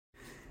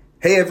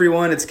Hey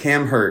everyone, it's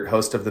Cam Hurt,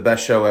 host of the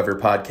Best Show Ever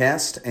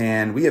podcast,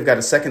 and we have got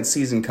a second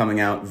season coming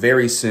out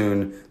very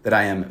soon that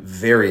I am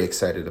very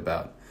excited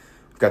about.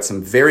 We've got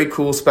some very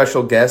cool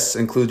special guests,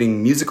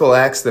 including musical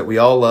acts that we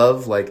all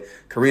love, like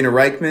Karina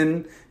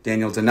Reichman,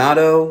 Daniel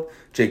Donato,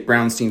 Jake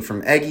Brownstein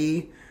from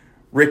Eggy,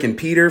 Rick and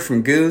Peter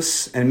from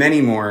Goose, and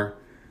many more.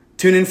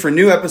 Tune in for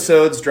new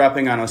episodes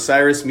dropping on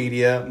Osiris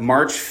Media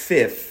March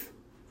 5th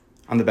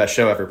on the Best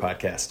Show Ever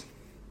podcast.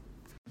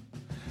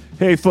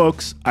 Hey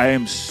folks, I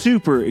am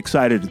super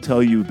excited to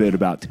tell you a bit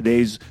about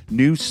today's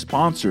new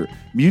sponsor,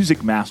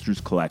 Music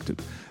Masters Collective.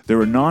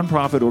 They're a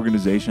nonprofit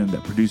organization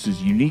that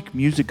produces unique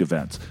music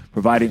events,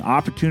 providing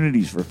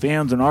opportunities for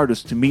fans and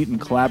artists to meet and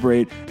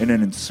collaborate in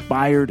an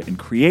inspired and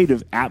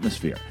creative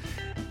atmosphere.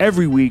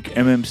 Every week,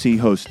 MMC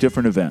hosts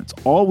different events,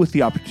 all with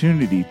the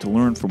opportunity to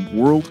learn from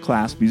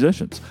world-class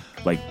musicians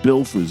like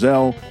Bill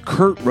Frisell,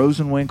 Kurt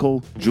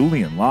Rosenwinkel,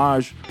 Julian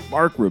Lage,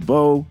 Mark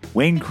Ribot,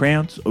 Wayne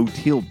Krantz,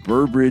 Oteil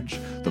Burbridge,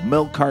 the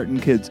Milk Carton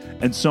Kids,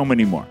 and so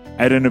many more.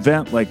 At an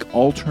event like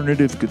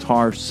Alternative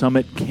Guitar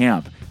Summit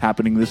Camp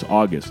happening this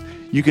August,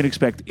 you can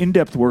expect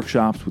in-depth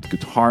workshops with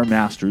guitar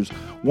masters,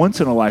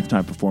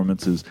 once-in-a-lifetime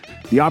performances,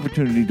 the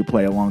opportunity to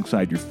play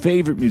alongside your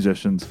favorite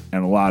musicians,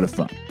 and a lot of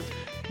fun.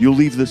 You'll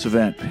leave this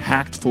event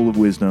packed full of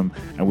wisdom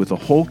and with a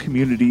whole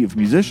community of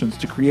musicians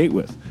to create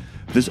with.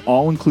 This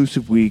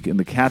all-inclusive week in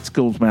the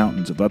Catskills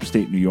Mountains of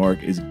upstate New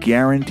York is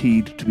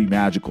guaranteed to be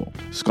magical.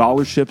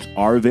 Scholarships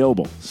are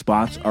available.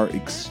 Spots are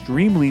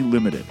extremely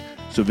limited.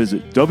 So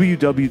visit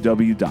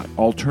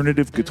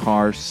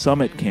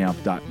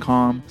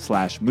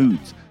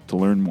www.alternativeguitarsummitcamp.com/moods to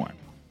learn more.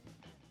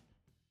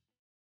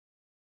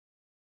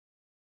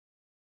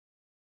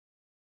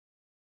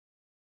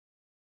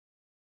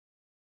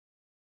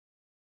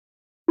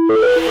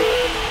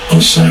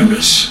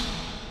 Osiris.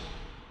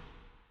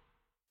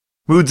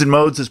 Moods and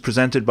Modes is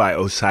presented by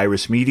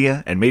Osiris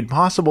Media and made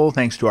possible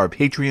thanks to our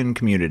Patreon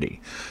community.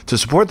 To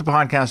support the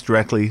podcast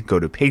directly, go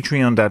to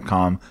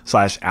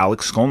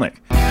patreon.com/Alex Skolnick.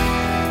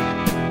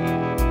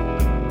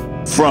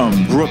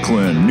 From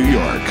Brooklyn, New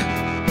York,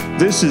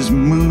 this is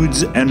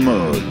Moods and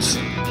Modes.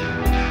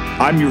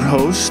 I'm your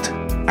host,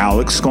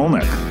 Alex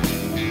Skolnick.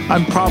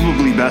 I'm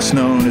probably best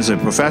known as a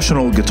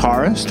professional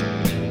guitarist.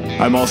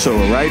 I'm also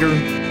a writer,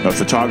 a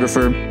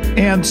photographer,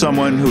 and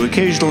someone who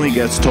occasionally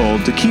gets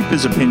told to keep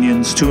his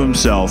opinions to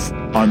himself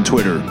on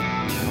Twitter.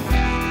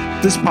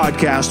 This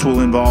podcast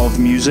will involve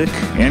music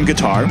and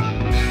guitar,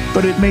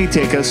 but it may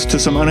take us to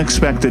some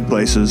unexpected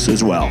places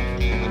as well.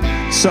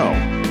 So,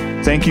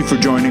 thank you for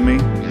joining me,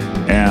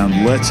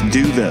 and let's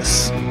do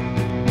this.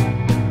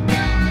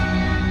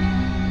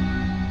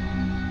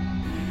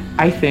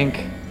 I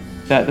think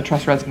that the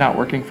truss rod's not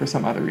working for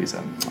some other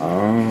reason.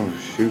 Oh,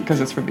 shoot. Because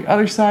it's from the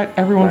other side.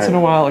 Every once in a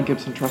while, a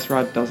Gibson truss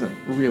rod doesn't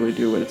really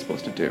do what it's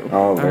supposed to do.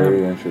 Oh,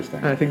 very interesting.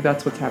 And I think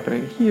that's what's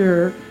happening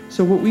here.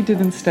 So what we did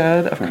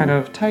instead of kind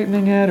of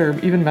tightening it or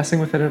even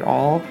messing with it at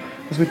all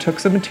was we took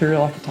some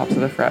material off the tops of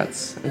the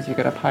frets as you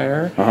get up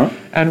higher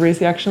and raised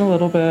the action a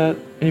little bit.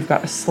 And you've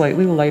got a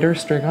slightly lighter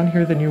string on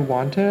here than you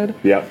wanted.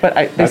 Yeah, but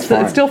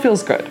it still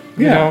feels good.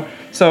 You know?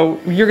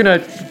 So you're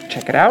going to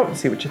check it out and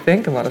see what you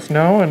think and let us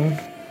know, and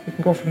we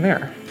can go from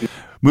there.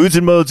 Moods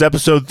and Modes,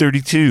 episode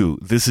 32.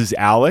 This is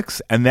Alex,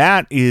 and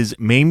that is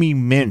Mamie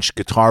Minch,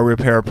 guitar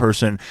repair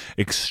person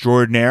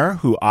extraordinaire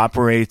who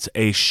operates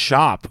a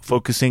shop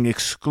focusing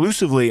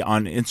exclusively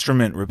on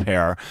instrument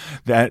repair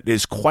that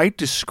is quite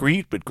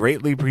discreet but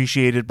greatly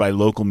appreciated by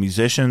local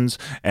musicians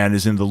and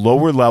is in the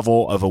lower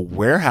level of a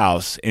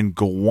warehouse in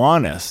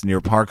Gowanus near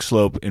Park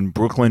Slope in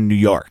Brooklyn, New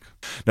York.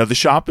 Now, the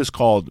shop is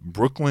called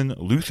Brooklyn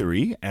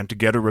Lutherie, and to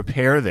get a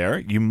repair there,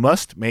 you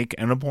must make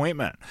an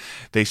appointment.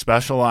 They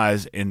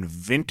specialize in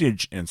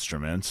vintage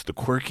instruments. The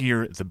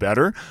quirkier, the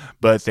better,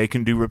 but they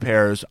can do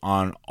repairs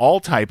on all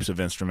types of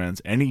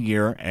instruments any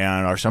year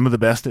and are some of the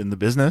best in the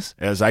business,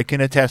 as I can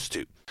attest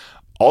to.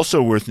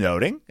 Also worth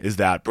noting is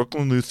that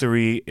Brooklyn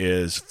Lutherie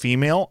is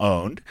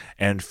female-owned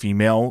and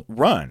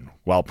female-run,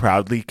 while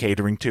proudly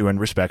catering to and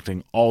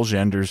respecting all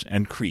genders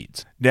and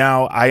creeds.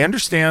 Now, I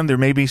understand there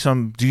may be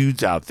some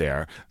dudes out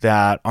there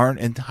that aren't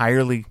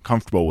entirely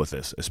comfortable with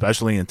this,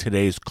 especially in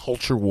today's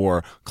culture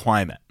war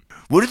climate.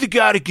 What have they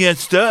got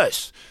against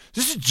us?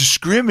 This is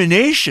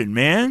discrimination,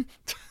 man.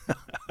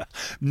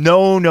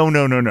 No.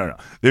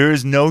 There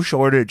is no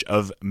shortage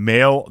of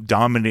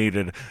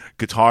male-dominated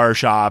guitar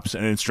shops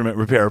and instrument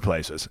repair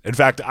places. In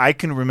fact, I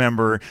can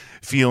remember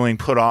feeling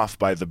put off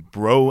by the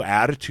bro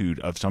attitude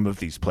of some of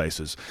these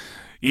places,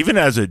 even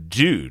as a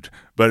dude,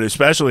 but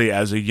especially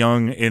as a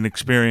young,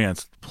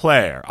 inexperienced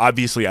player.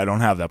 Obviously, I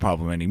don't have that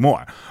problem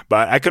anymore,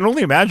 but I can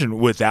only imagine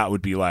what that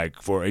would be like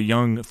for a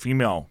young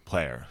female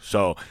player.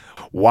 So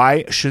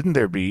Why shouldn't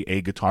there be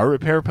a guitar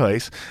repair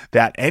place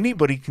that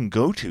anybody can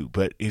go to?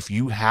 But if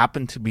you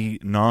happen to be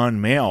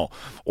non-male,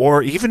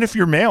 or even if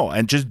you're male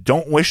and just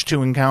don't wish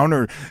to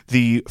encounter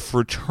the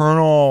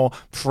fraternal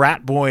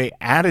frat boy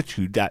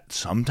attitude that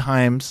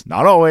sometimes,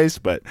 not always,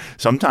 but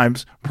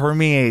sometimes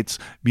permeates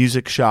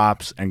music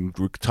shops and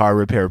guitar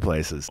repair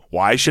places,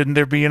 why shouldn't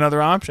there be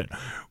another option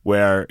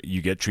where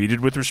you get treated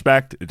with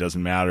respect? It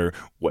doesn't matter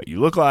what you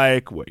look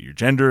like, what your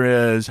gender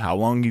is, how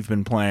long you've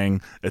been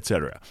playing,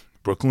 etc.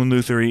 Brooklyn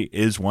Lutherie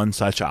is one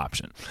such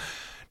option.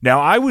 Now,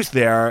 I was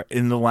there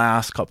in the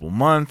last couple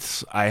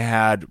months. I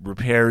had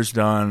repairs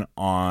done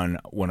on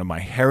one of my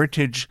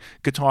heritage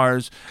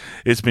guitars.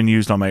 It's been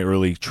used on my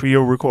early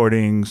trio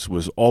recordings,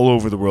 was all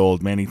over the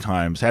world many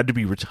times, had to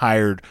be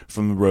retired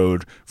from the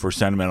road for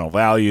sentimental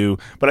value,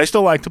 but I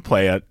still like to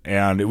play it,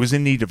 and it was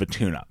in need of a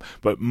tune-up.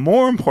 But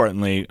more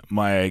importantly,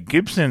 my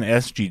Gibson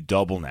SG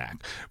double neck,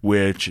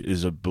 which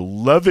is a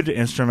beloved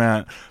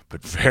instrument,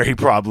 but very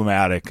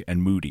problematic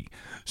and moody.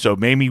 So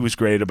Mamie was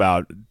great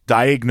about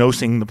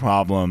diagnosing the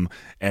problem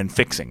and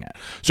fixing it.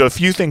 So a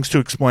few things to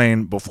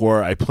explain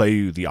before I play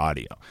you the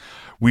audio.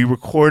 We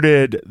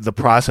recorded the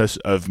process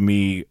of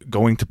me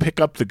going to pick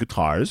up the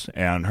guitars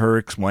and her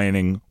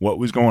explaining what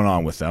was going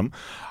on with them.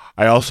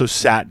 I also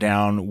sat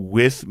down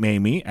with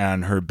Mamie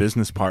and her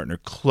business partner,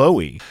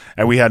 Chloe,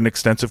 and we had an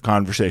extensive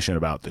conversation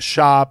about the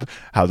shop,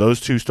 how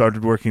those two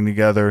started working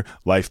together,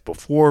 life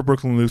before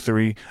Brooklyn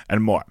Lutherie,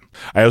 and more.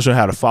 I also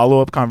had a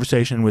follow-up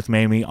conversation with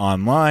Mamie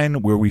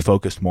online where we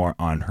focused more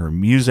on her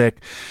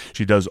music.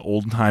 She does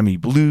old-timey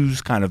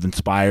blues, kind of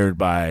inspired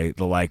by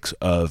the likes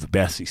of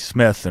Bessie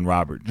Smith and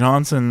Robert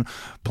Johnson,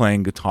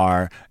 playing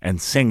guitar and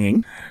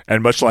singing.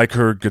 And much like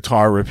her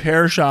guitar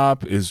repair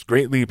shop, is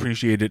greatly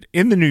appreciated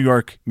in the New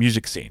York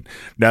music scene.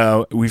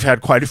 Now, we've had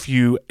quite a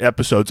few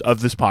episodes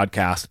of this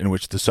podcast in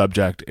which the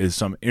subject is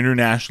some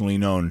internationally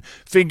known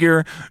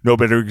figure. No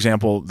better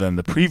example than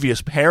the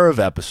previous pair of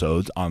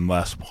episodes on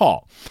Les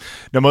Paul.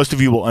 Now, most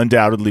of you will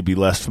undoubtedly be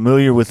less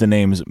familiar with the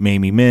names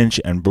Mamie Minch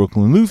and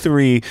Brooklyn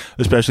Lutherie,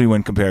 especially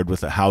when compared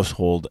with a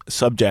household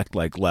subject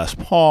like Les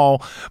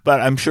Paul,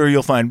 but I'm sure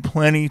you'll find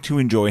plenty to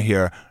enjoy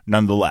here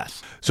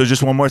nonetheless. So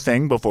just one more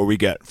thing before we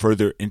get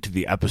further into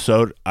the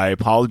episode. I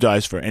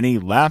apologize for any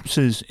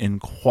lapses in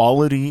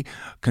quality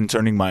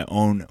concerning my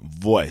own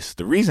voice.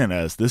 The reason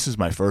is this is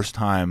my first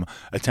time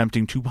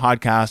attempting to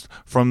podcast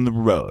from the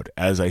road.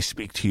 As I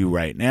speak to you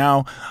right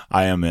now,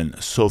 I am in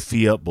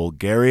Sofia,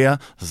 Bulgaria.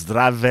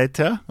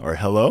 Zdravete, or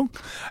hello.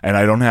 And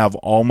I don't have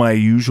all my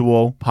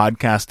usual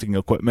podcasting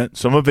equipment.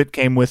 Some of it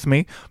came with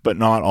me, but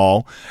not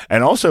all.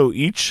 And also,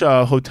 each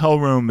hotel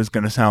room is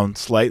going to sound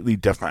slightly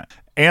different.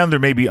 And there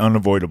may be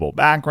unavoidable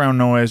background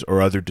noise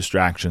or other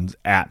distractions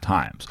at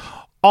times.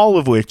 All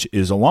of which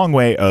is a long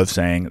way of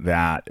saying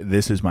that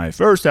this is my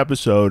first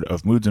episode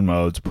of Moods and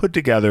Modes put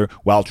together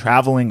while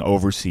traveling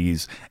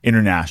overseas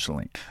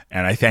internationally.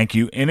 And I thank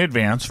you in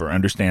advance for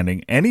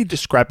understanding any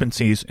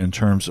discrepancies in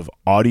terms of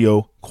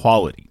audio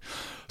quality.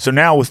 So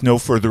now, with no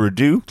further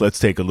ado, let's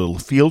take a little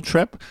field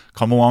trip.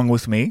 Come along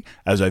with me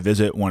as I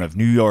visit one of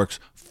New York's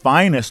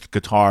finest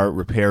guitar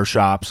repair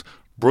shops,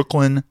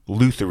 Brooklyn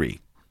Lutherie.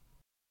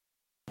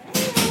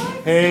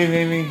 Hey,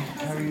 Mamie.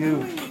 How are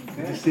you?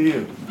 Good to see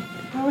you.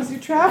 How was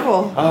your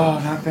travel? Oh,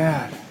 not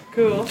bad.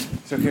 Cool.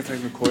 It's okay if I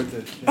record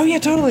this? Oh, yeah,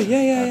 totally.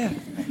 Yeah.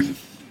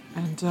 Thanks.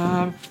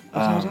 And,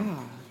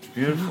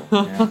 Beautiful.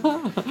 Yeah.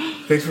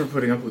 Thanks for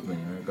putting up with me.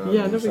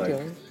 Yeah, no big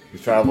deal. We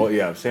traveled,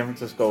 San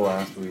Francisco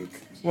last week.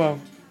 Wow.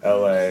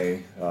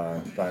 LA,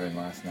 diving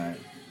last night.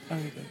 Oh,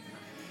 you did.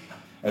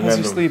 And How's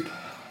then your sleep?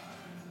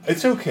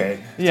 It's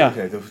okay. Yeah.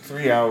 Okay. The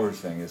 3 hours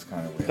thing is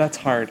kind of weird. That's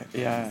hard.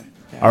 Yeah.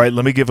 All right,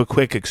 let me give a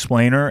quick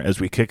explainer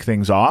as we kick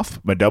things off.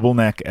 My double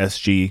neck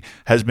SG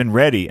has been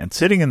ready and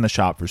sitting in the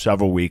shop for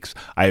several weeks.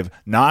 I have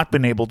not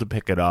been able to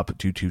pick it up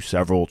due to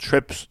several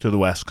trips to the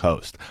West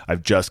Coast.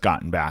 I've just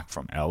gotten back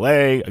from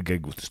LA, a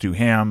gig with Stu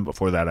Ham.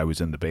 Before that, I was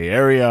in the Bay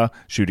Area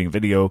shooting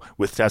video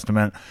with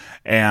Testament,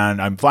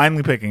 and I'm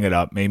finally picking it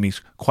up.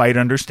 Mamie's quite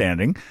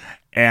understanding.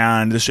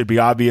 And this should be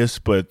obvious,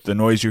 but the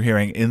noise you're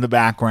hearing in the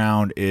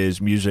background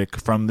is music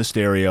from the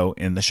stereo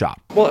in the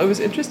shop. Well, it was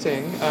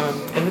interesting.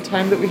 In the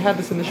time that we had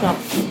this in the shop,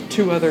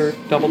 2 other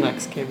double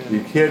necks came in.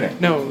 You're kidding?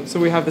 No, so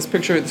we have this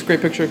great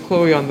picture of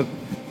Chloe on the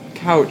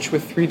couch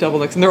with 3 double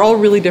necks, and they're all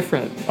really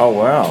different. Oh,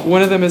 wow.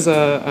 One of them is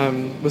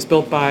was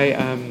built by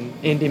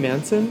Andy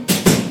Manson.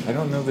 I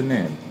don't know the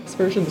name. This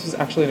was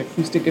actually an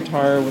acoustic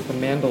guitar with a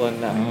mandolin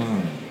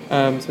neck.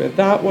 So we had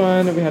that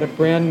one, and we had a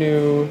brand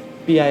new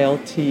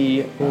BILT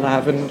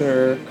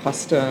lavender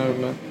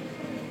custom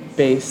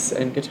bass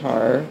and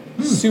guitar.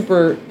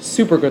 Super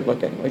good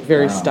looking, like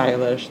very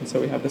stylish. And so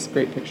we have this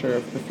great picture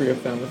of the 3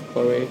 of them with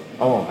Chloe.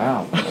 Oh,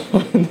 wow.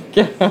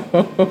 Yeah.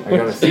 I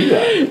gotta see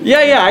that.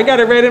 Yeah, I got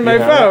it right in my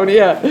phone.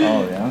 Yeah.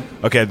 Oh, yeah.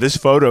 Okay, this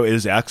photo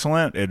is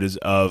excellent. It is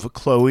of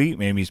Chloe,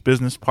 Mamie's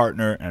business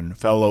partner and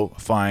fellow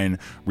fine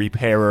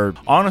repairer,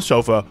 on a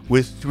sofa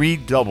with 3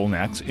 double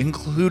necks,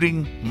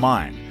 including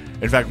mine.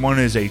 In fact, one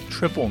is a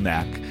triple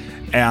neck.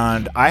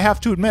 And I have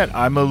to admit,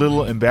 I'm a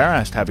little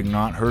embarrassed having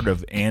not heard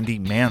of Andy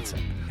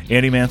Manson.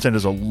 Andy Manson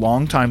is a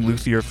longtime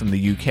luthier from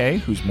the UK,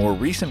 whose more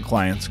recent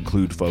clients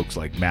include folks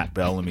like Matt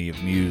Bellamy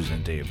of Muse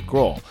and Dave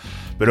Grohl.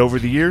 But over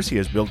the years, he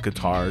has built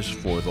guitars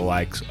for the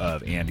likes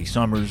of Andy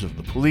Summers of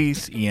The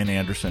Police, Ian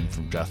Anderson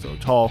from Jethro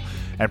Tull,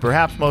 and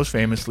perhaps most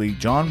famously,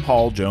 John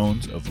Paul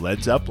Jones of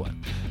Led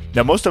Zeppelin.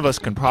 Now, most of us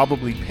can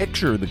probably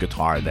picture the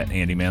guitar that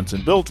Andy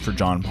Manson built for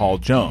John Paul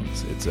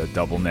Jones. It's a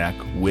double neck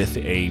with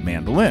a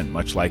mandolin,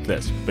 much like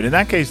this. But in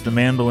that case, the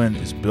mandolin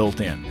is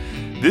built in.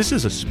 This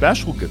is a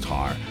special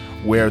guitar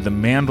where the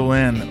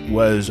mandolin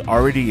was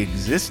already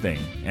existing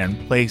and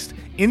placed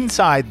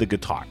inside the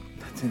guitar.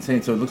 That's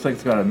insane. So it looks like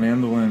it's got a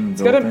mandolin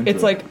built into it.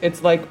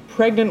 It's like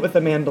pregnant with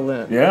a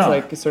mandolin. Yeah. It's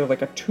like sort of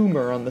like a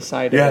tumor on the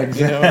side Yeah, of it.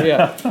 exactly. You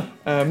know?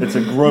 Yeah. It's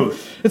a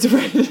growth.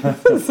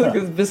 It's like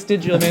a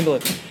vestigial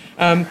mandolin.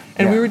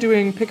 We were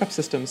doing pickup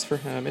systems for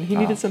him, and he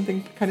needed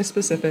something kind of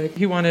specific.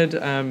 He wanted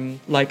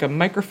like a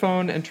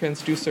microphone and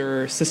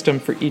transducer system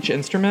for each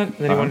instrument,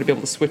 and then he wanted to be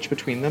able to switch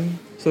between them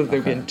so that they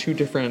would be in two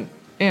different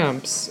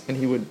amps, and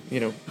he would,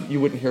 you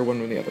wouldn't hear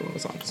one when the other one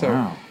was on. So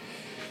Wow.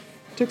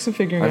 it took some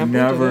figuring out. I've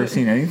never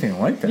seen anything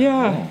like that.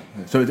 Yeah.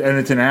 Oh. So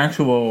it's an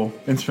actual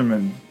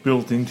instrument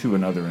built into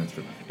another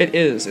instrument. It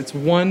is. It's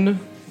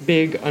one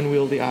big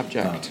unwieldy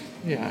object.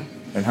 Yeah.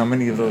 And how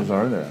many of those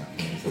are there?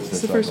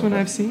 It's the first one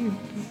I've seen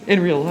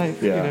in real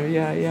life. Yeah.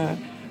 Yeah.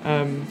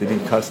 Did he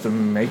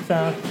custom make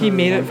that? He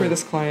made it for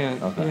this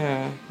client. Okay.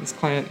 Yeah. This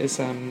client is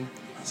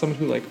someone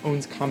who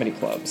owns comedy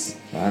clubs.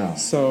 Wow.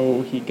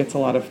 So he gets a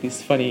lot of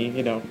these funny,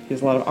 he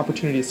has a lot of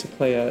opportunities to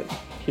play it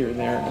here and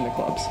there in the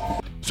clubs.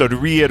 So to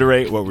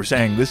reiterate what we're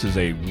saying, this is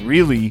a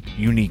really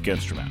unique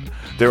instrument.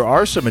 There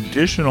are some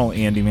additional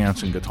Andy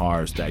Manson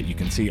guitars that you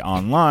can see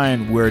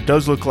online where it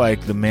does look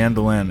like the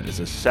mandolin is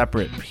a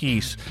separate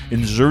piece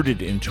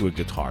inserted into a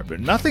guitar, but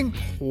nothing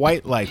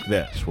quite like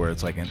this, where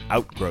it's like an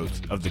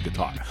outgrowth of the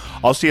guitar.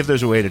 I'll see if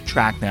there's a way to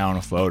track down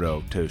a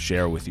photo to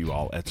share with you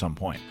all at some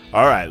point.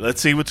 All right, let's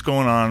see what's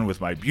going on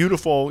with my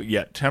beautiful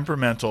yet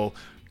temperamental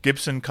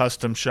Gibson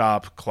Custom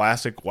Shop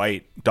Classic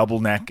White Double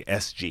Neck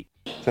SG.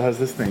 So how's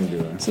this thing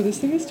doing? So this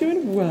thing is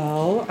doing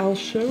well. I'll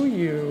show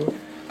you.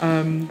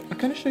 I'll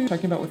kind of show you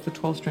talking about with the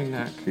 12-string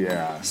neck.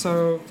 Yeah.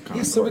 So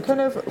we kind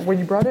of, when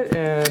you brought it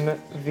in,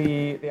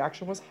 the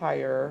action was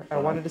higher. I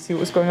wanted to see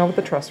what was going on with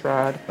the truss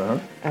rod.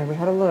 And we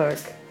had a look.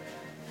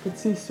 You could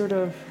see sort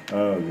of...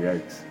 Oh,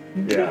 yikes.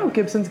 You know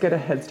Gibsons get a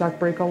headstock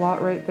break a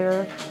lot right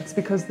there? It's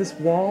because this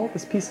wall,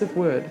 this piece of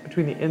wood,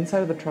 between the inside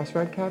of the truss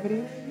rod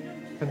cavity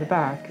and the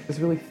back is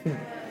really thin.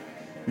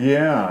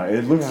 Yeah,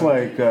 it looks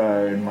like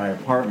in my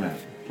apartment,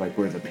 like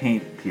where the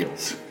paint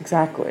peels.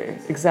 Exactly,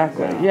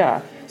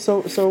 yeah.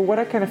 So what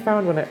I kind of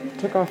found when I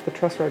took off the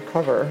truss rod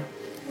cover,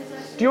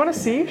 do you want to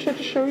see? Should I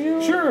just show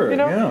you? Sure,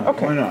 yeah,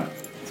 Okay. why not?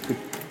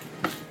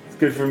 It's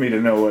good for me to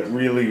know what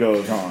really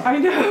goes on. I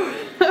know.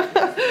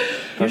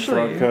 Truss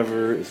rod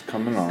cover is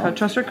coming off.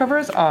 Truss rod cover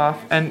is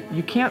off, and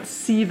you can't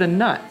see the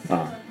nut,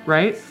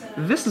 right?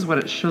 This is what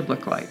it should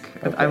look like.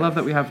 Okay. I love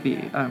that we have the, we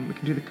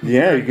can do the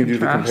Yeah, you can do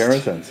the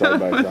comparison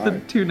side by with side. the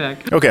two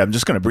neck. Okay, I'm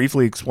just going to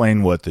briefly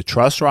explain what the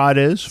truss rod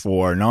is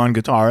for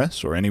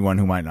non-guitarists or anyone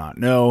who might not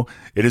know.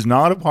 It is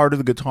not a part of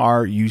the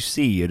guitar you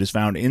see. It is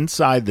found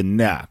inside the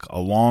neck, a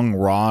long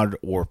rod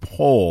or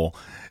pole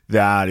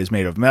that is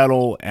made of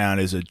metal and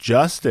is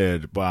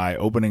adjusted by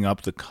opening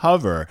up the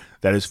cover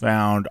that is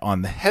found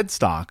on the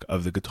headstock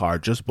of the guitar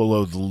just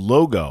below the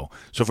logo.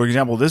 So, for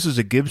example, this is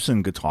a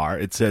Gibson guitar.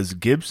 It says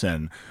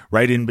Gibson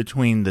right in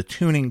between the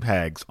tuning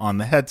pegs on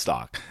the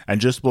headstock,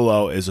 and just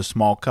below is a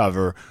small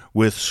cover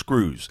with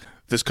screws.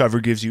 This cover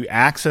gives you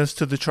access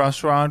to the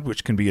truss rod,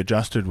 which can be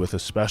adjusted with a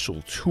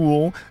special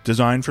tool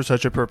designed for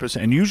such a purpose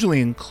and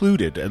usually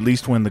included, at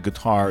least when the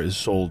guitar is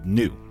sold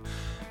new.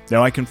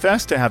 Now, I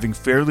confess to having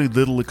fairly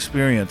little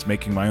experience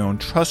making my own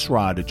truss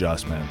rod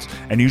adjustments,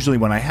 and usually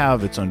when I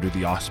have, it's under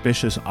the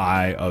auspicious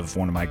eye of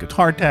one of my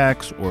guitar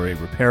techs or a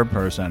repair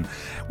person,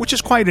 which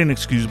is quite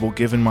inexcusable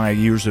given my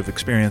years of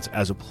experience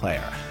as a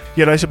player.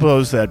 Yet I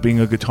suppose that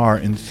being a guitar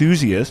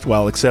enthusiast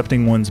while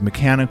accepting one's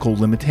mechanical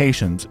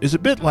limitations is a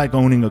bit like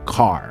owning a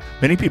car.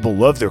 Many people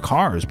love their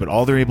cars, but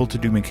all they're able to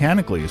do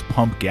mechanically is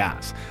pump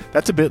gas.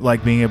 That's a bit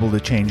like being able to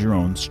change your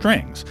own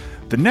strings.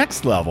 The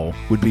next level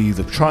would be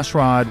the truss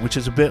rod, which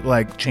is a bit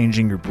like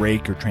changing your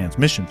brake or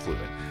transmission fluid.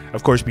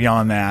 Of course,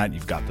 beyond that,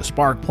 you've got the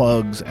spark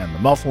plugs and the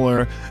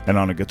muffler, and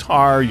on a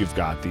guitar, you've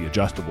got the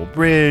adjustable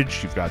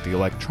bridge, you've got the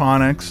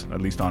electronics,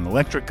 at least on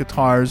electric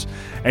guitars,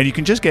 and you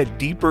can just get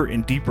deeper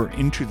and deeper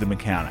into the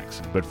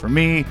mechanics. But for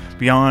me,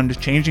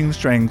 beyond changing the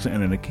strings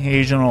and an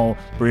occasional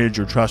bridge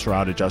or truss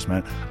rod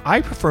adjustment,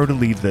 I prefer to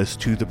leave this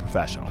to the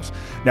professionals.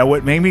 Now,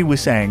 what Mamie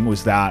was saying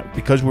was that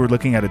because we're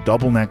looking at a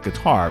double neck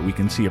guitar, we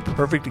can see a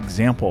perfect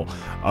example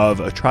of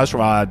a truss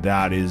rod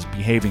that is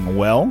behaving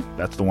well,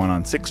 that's the one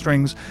on 6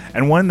 strings,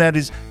 and one that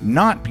is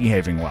not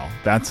behaving well.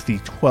 That's the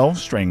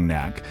 12-string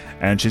neck,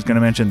 and she's going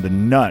to mention the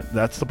nut.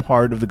 That's the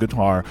part of the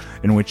guitar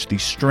in which the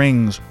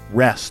strings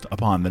rest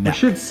upon the neck. You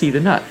should see the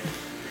nut.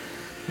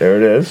 There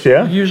it is,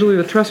 yeah. Usually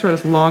the truss rod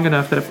is long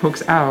enough that it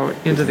pokes out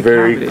into the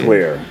Very cavity.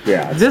 clear,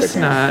 yeah. This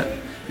nut,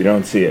 you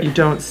don't see it. you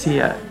don't see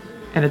it.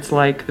 and it's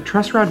like the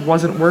truss rod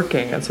wasn't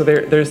working. And so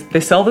they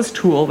sell this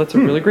tool that's a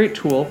really great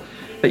tool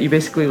that you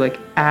basically like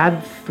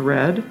add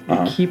thread,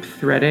 you keep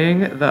threading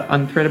the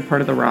unthreaded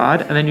part of the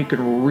rod, and then you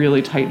can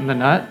really tighten the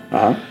nut.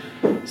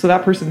 So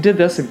that person did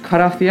this and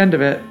cut off the end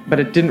of it, but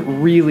it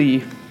didn't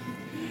really,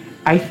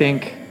 I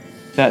think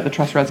that the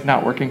truss rod's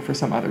not working for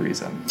some other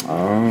reason.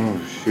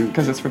 Oh, shoot.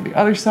 Because it's from the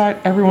other side.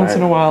 Every once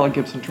in a while, a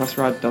Gibson truss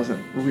rod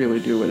doesn't really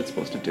do what it's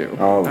supposed to do.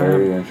 Oh,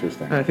 very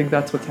interesting. And I think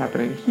that's what's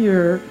happening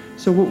here.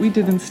 So what we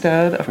did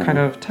instead of kind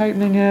of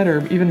tightening it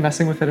or even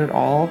messing with it at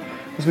all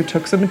is we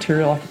took some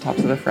material off the tops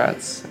of the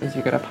frets as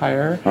you get up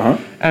higher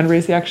and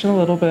raised the action a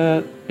little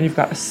bit. And you've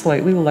got a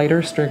slightly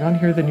lighter string on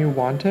here than you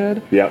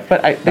wanted. Yeah,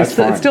 but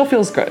it still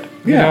feels good.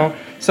 You know?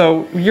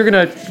 So you're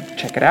going to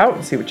check it out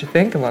and see what you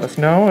think and let us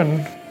know,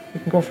 and we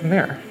can go from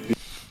there.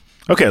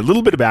 Okay, a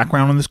little bit of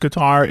background on this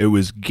guitar. It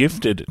was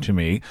gifted to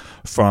me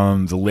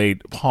from the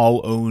late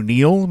Paul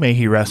O'Neill. May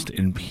he rest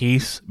in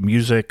peace.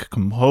 Music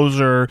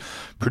composer,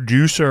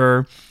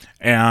 producer,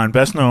 and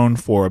best known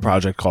for a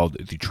project called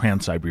the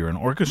Trans-Siberian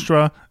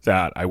Orchestra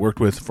that I worked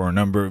with for a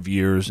number of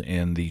years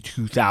in the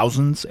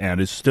 2000s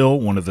and is still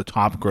one of the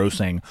top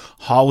grossing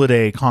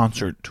holiday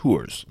concert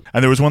tours.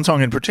 And there was one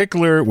song in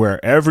particular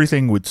where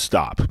everything would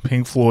stop.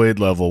 Pink Floyd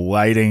level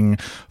lighting,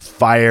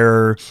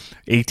 fire,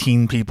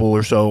 18 people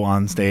or so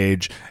on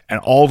stage, and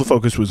all the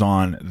focus was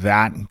on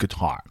that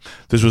guitar.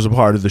 This was a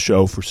part of the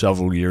show for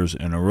several years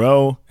in a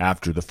row,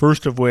 after the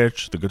first of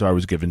which the guitar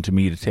was given to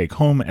me to take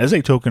home as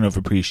a token of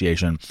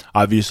appreciation,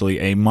 obviously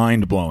a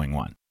mind-blowing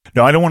one.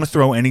 Now, I don't want to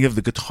throw any of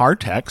the guitar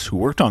techs who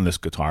worked on this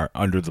guitar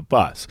under the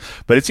bus,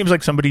 but it seems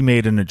like somebody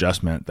made an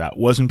adjustment that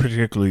wasn't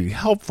particularly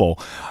helpful.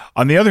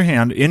 On the other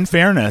hand, in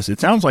fairness, it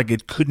sounds like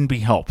it couldn't be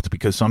helped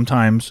because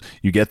sometimes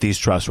you get these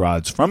truss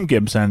rods from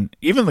Gibson,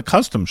 even the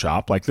custom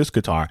shop like this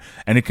guitar,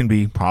 and it can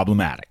be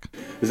problematic.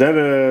 Is that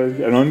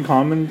an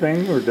uncommon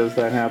thing, or does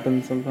that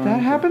happen sometimes?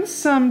 That happens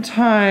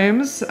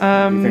sometimes. You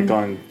think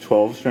on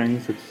 12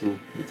 strings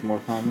it's more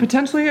common?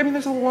 Potentially. I mean,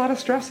 there's a lot of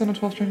stress on a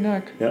 12-string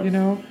neck, you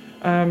know?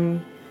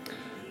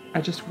 I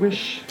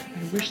wish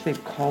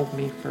they'd called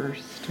me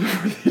first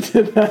before they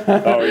did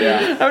that. Oh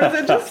yeah. I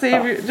would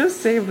say just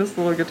save this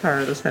little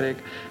guitar, this headache.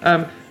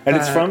 And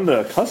it's from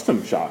the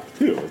custom shop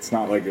too. It's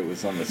not like it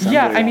was on the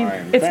assembly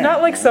line it's thing,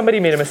 not like right?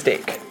 somebody made a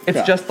mistake.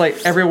 It's just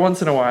like every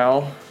once in a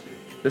while,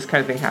 this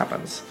kind of thing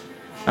happens.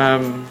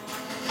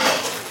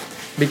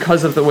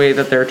 Because of the way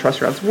that their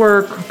truss rods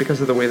work, because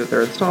of the way that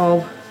they're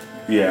installed.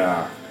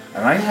 Yeah,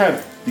 and I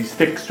had these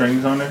thick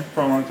strings on it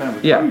for a long time.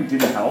 It probably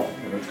didn't help.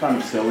 And it's kind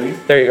of silly.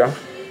 There you go.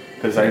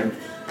 Because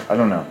I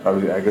don't know.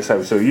 I guess I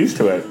was so used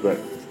to it, but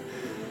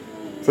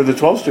for the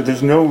 12 string,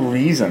 there's no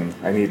reason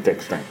I need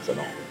thick strings at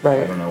all.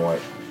 Right. I don't know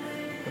what,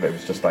 but it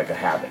was just like a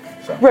habit.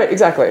 So. Right,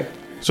 exactly.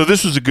 So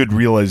this was a good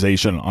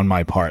realization on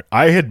my part.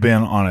 I had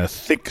been on a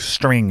thick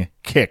string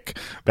kick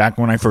back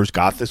when I first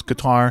got this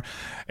guitar,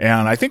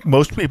 and I think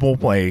most people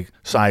play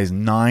size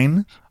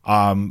 9,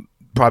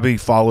 probably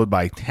followed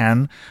by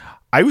 10.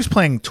 I was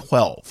playing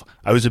 12.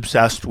 I was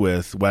obsessed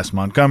with Wes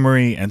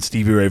Montgomery and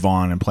Stevie Ray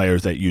Vaughan and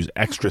players that use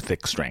extra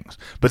thick strings.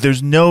 But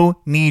there's no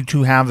need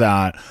to have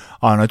that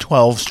on a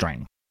 12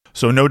 string.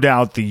 So no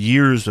doubt the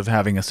years of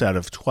having a set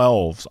of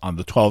 12s on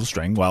the 12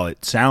 string, while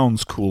it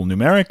sounds cool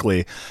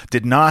numerically,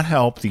 did not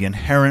help the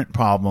inherent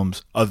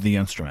problems of the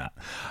instrument.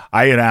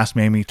 I had asked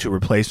Mamie to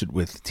replace it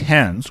with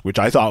 10s, which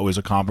I thought was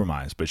a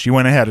compromise, but she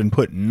went ahead and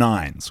put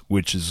 9s,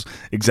 which is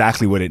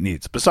exactly what it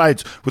needs.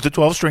 Besides, with the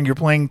 12 string, you're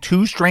playing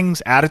 2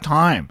 strings at a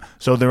time,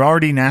 so they're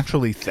already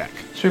naturally thick.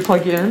 Should we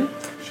plug you in?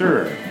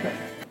 Sure.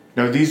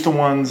 Now, these the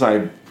ones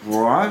I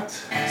brought?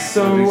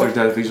 So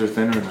these are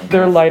thinner than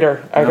they're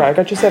lighter. Okay, I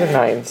got you a set of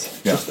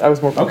 9s. Yeah. I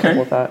was more comfortable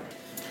with that.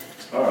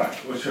 All right,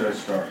 what should I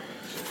start?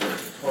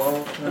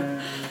 12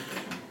 then?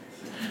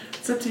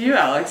 It's up to you,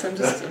 Alex. I'm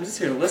just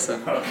here to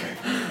listen. Okay.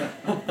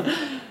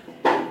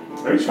 I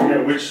always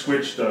forget which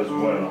switch does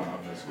what on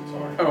this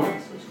guitar. Oh.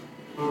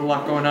 There's a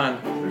lot going on.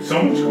 There's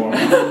so much going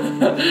on.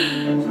 Now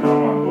I'm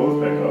on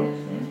both pickups.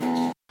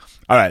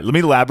 All right, let me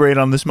elaborate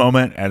on this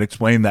moment and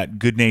explain that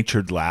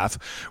good-natured laugh,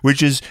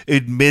 which is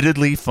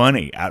admittedly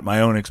funny at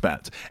my own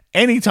expense.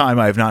 Anytime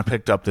I have not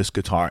picked up this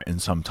guitar in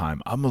some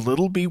time, I'm a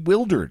little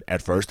bewildered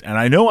at first, and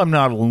I know I'm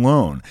not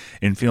alone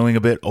in feeling a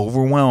bit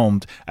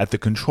overwhelmed at the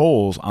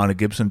controls on a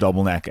Gibson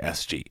Double Neck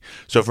SG.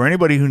 So for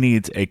anybody who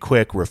needs a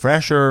quick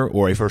refresher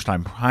or a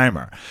first-time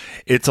primer,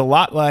 it's a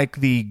lot like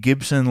the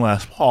Gibson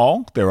Les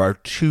Paul. There are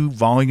 2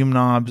 volume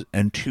knobs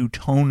and 2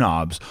 tone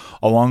knobs,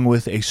 along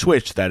with a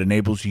switch that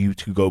enables you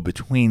to go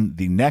between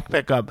the neck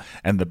pickup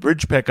and the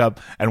bridge pickup,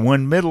 and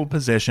one middle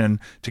position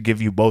to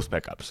give you both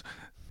pickups.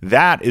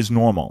 That is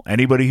normal.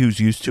 Anybody who's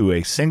used to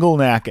a single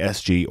neck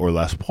SG or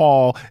Les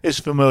Paul is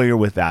familiar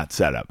with that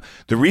setup.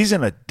 The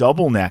reason a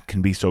double neck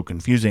can be so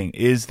confusing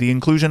is the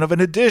inclusion of an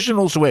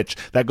additional switch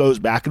that goes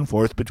back and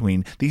forth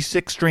between the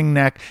 6-string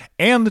neck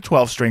and the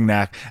 12-string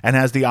neck and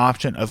has the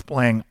option of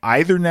playing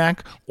either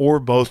neck or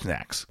both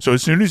necks. So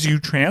as soon as you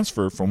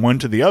transfer from one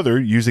to the other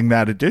using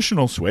that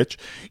additional switch,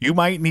 you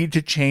might need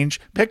to change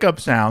pickup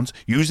sounds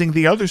using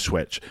the other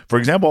switch. For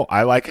example,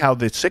 I like how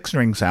the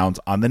 6-string sounds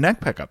on the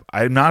neck pickup.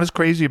 I'm not as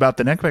crazy about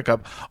the neck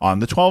pickup on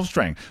the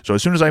 12-string. So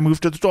as soon as I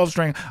move to the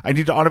 12-string, I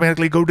need to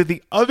automatically go to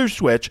the other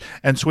switch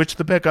and switch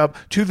the pickup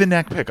to the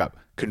neck pickup.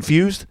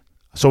 Confused?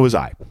 So was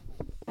I.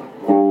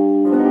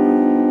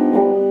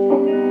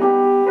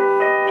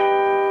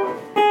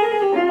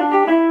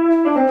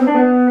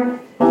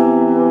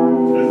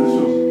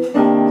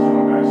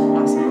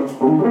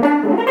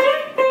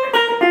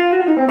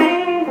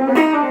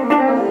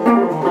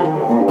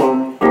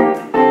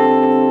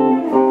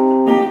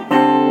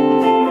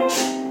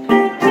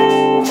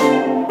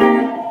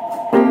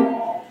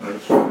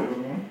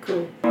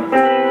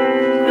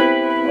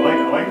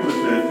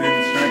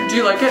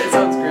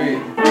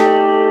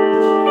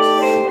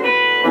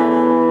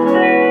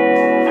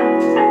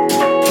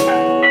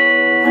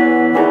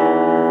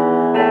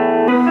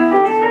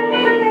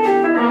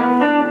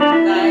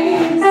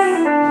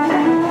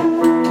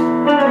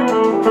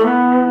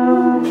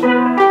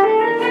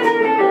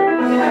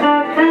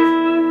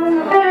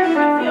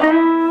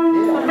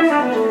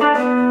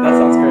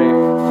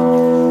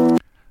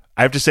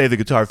 I have to say the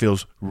guitar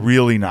feels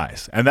really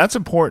nice, and that's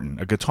important.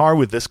 A guitar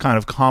with this kind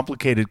of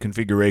complicated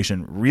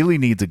configuration really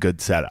needs a good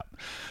setup.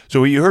 So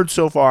what you heard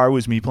so far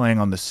was me playing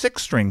on the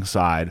 6-string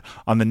side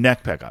on the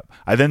neck pickup.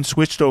 I then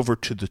switched over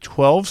to the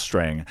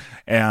 12-string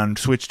and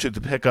switched to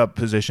the pickup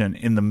position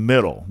in the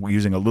middle,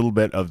 using a little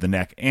bit of the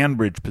neck and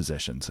bridge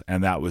positions,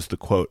 and that was the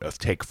quote of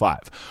take 5.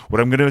 What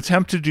I'm going to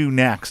attempt to do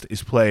next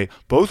is play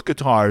both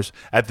guitars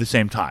at the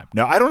same time.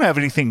 Now, I don't have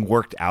anything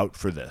worked out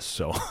for this,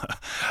 so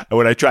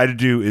what I try to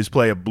do is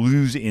play a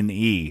blues in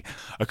E,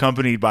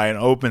 accompanied by an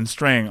open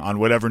string on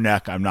whatever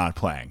neck I'm not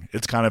playing.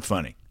 It's kind of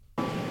funny.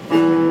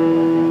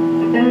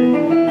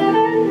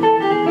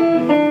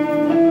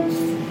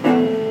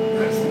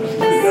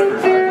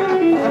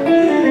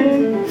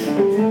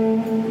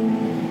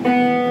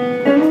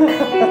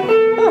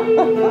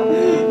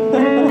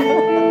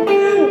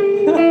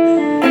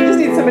 Just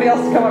need somebody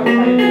else to come up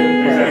behind you.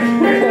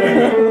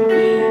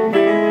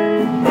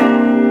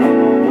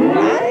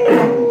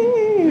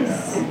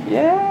 Nice.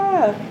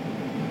 Yeah.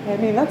 I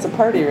mean, that's a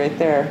party right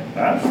there.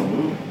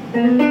 Absolutely.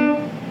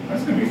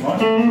 That's going to be fun.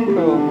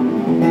 Cool.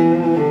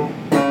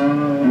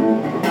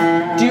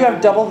 Do you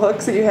have double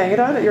hooks that you hang it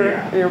on at your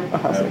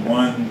house? I have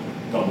one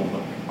double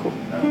hook. Cool.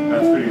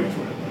 That's pretty much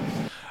what it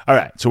was. All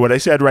right, so what I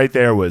said right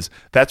there was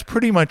that's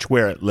pretty much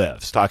where it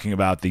lives, talking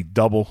about the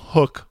double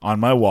hook on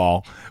my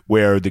wall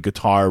where the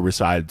guitar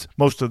resides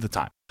most of the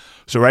time.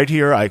 So right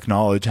here, I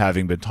acknowledge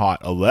having been taught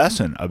a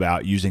lesson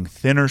about using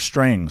thinner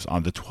strings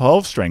on the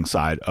 12-string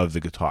side of the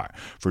guitar.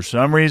 For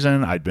some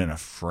reason, I'd been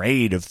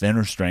afraid of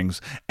thinner strings,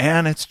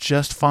 and it's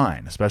just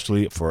fine,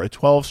 especially for a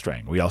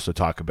 12-string. We also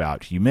talk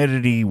about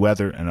humidity,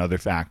 weather, and other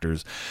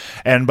factors.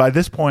 And by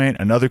this point,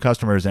 another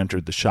customer has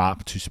entered the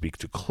shop to speak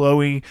to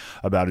Chloe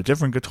about a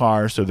different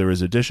guitar, so there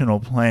is additional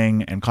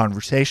playing and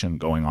conversation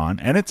going on,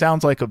 and it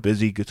sounds like a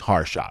busy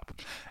guitar shop.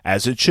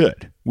 As it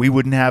should. We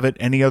wouldn't have it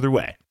any other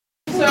way.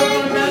 So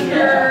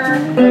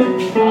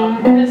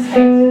this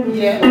thing,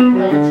 yeah,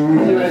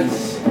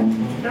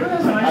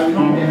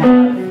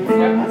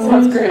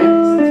 That's great.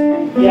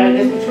 yeah,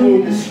 it's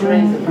between the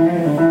strings.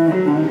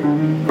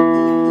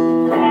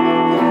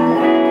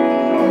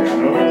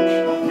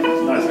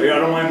 I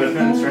don't mind the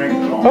thin strings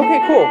at all. Okay,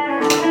 cool.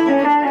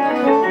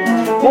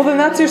 Well, then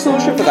that's your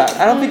solution for that.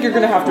 I don't think you're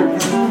going to have to,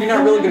 you're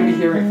not really going to be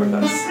hearing from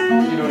this.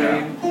 You know what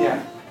I mean?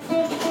 Yeah.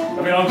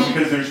 I mean, also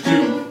because there's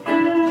two.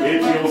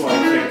 It feels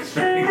like thick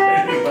strings.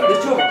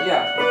 There's two of them,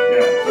 yeah.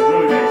 Yeah, it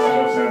really makes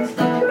no sense.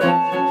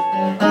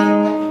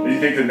 Do you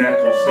think the neck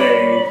will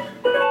stay?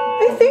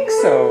 I think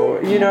so.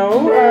 You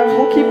know,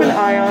 we'll keep an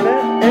eye on it.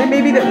 And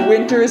maybe that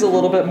winter is a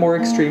little bit more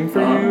extreme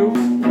for you.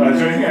 Is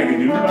there anything I can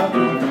do about the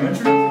winter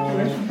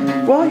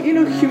situation? Well, you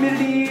know,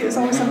 humidity is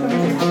always something to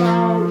think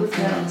about with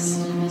necks.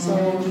 So,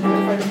 if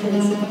I can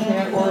place it, you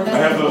can't, or... I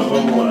have those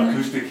little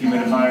acoustic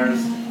humidifiers,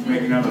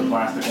 maybe not the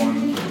plastic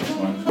ones, but the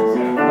sponges. Yeah.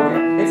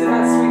 Okay. It's in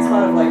that sweet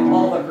spot of like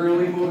all the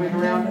early moving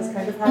around has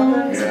kind of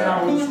happened. So Yeah.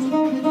 now we'll just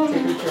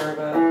take good care of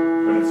it.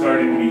 But it's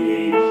starting to be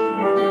aged.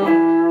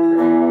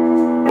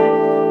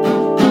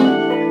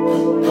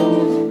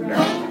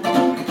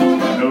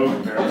 No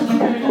comparison.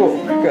 Cool.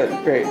 Good.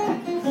 Great.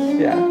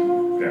 Yeah.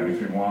 Yeah, if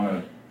you want to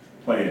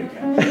play it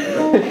again.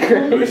 It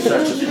Great. was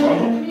such a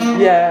struggle.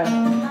 Yeah.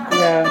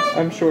 Yeah.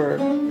 I'm sure.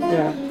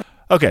 Yeah.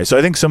 Okay, so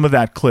I think some of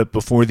that clip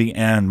before the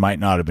end might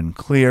not have been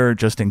clear.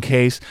 Just in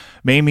case,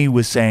 Mamie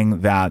was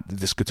saying that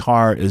this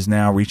guitar is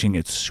now reaching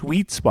its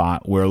sweet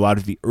spot where a lot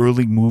of the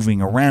early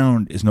moving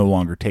around is no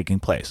longer taking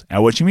place.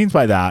 Now, what she means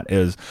by that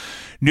is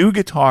new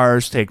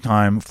guitars take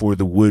time for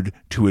the wood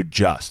to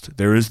adjust.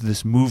 There is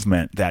this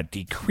movement that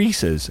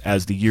decreases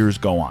as the years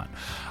go on.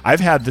 I've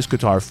had this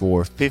guitar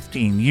for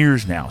 15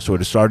 years now, so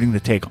it is starting to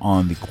take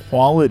on the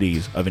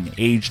qualities of an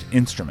aged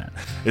instrument.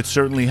 It's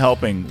certainly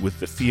helping with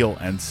the feel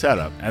and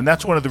setup, and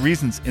that's one of the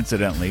reasons,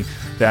 incidentally,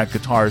 that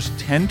guitars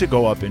tend to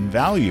go up in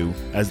value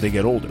as they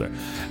get older.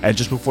 And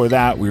just before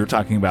that, we were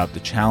talking about the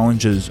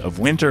challenges of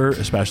winter,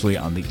 especially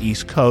on the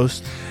East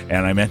Coast,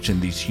 and I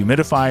mentioned these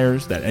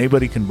humidifiers that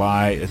anybody can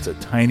buy. It's a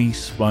tiny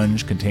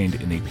sponge contained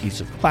in a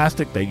piece of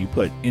plastic that you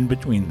put in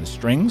between the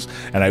strings,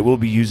 and I will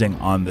be using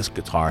on this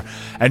guitar.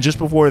 And just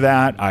before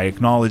that, I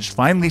acknowledged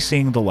finally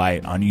seeing the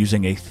light on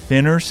using a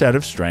thinner set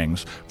of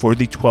strings for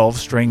the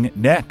 12-string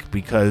neck,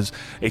 because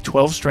a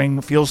 12-string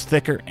feels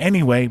thicker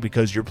anyway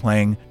because you're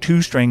playing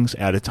 2 strings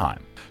at a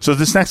time. So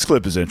this next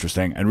clip is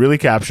interesting and really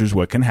captures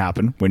what can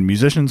happen when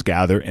musicians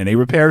gather in a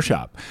repair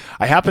shop.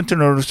 I happen to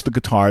notice the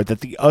guitar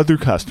that the other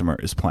customer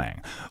is playing.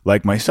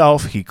 Like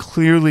myself, he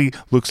clearly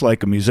looks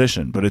like a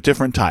musician, but a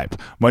different type,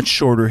 much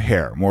shorter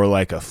hair, more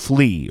like a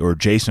Flea or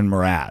Jason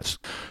Mraz.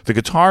 The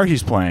guitar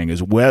he's playing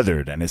is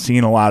weathered and has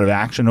seen a lot of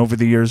action over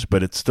the years,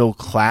 but it's still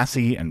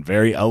classy and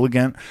very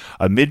elegant,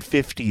 a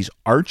mid-50s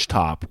arch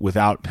top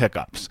without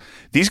pickups.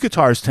 These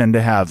guitars tend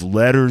to have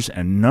letters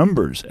and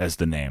numbers as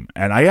the name,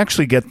 and I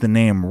actually get the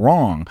name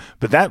wrong,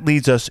 but that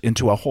leads us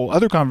into a whole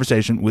other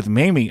conversation with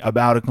Mamie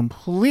about a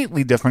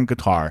completely different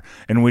guitar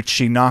in which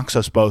she knocks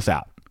us both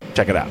out.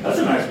 Check it out. That's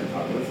a nice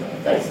guitar. What's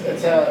that? Thanks.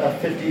 It's a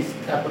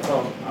 50s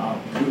Capricorn. Oh,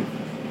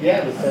 Yeah,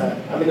 it was,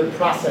 I'm in the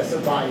process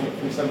of buying it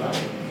from somebody.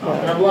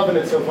 And I'm loving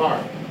it so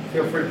far.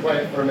 Feel free to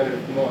play it for a minute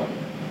if you want.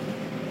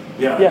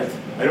 yeah.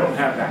 I don't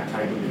have that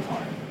type of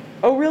guitar.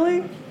 Oh,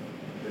 really?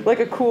 Like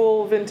a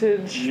cool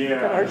vintage kind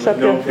of arch with top?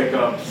 no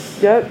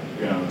pickups. Yep.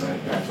 You know,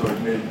 that sort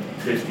of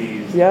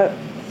mid-50s. Yep.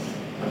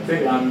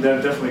 I'm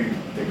definitely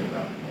thinking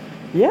about it.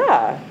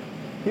 Yeah.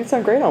 You'd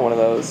sound great on one of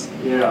those.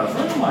 Yeah, a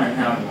friend of mine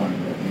had one,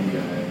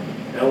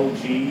 the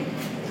LG.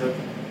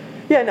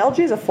 Yeah, an LG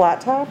is a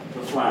flat top.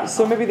 The flat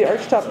So top. maybe the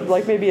arch top,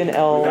 like maybe an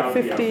Without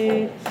the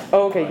L50. F-folds.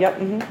 Oh, okay. Yep.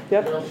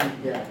 Yep. The LG,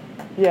 yeah.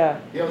 Yeah.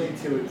 The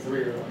LG 2 and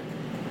 3 are like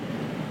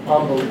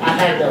unbelievable. I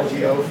had an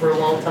LGO for a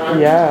long time.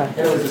 Yeah. And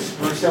it was a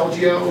spruce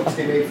LGO, which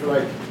they made for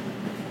like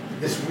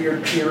this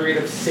weird period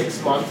of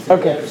 6 months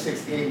at the end of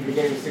 68,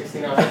 beginning of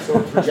 69, so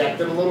it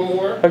projected a little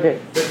more Okay.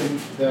 than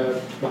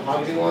the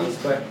mahogany ones.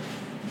 But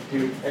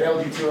dude, an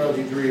LG2 or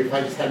LG3, if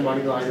I just had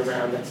money lying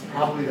around, that's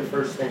probably the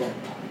first thing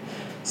I'd buy.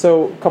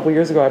 So a couple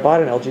years ago, I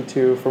bought an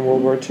LG2 from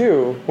World War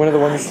II. One of the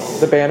ones,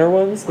 the banner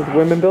ones that the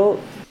women built.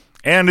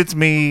 And it's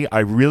me. I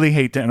really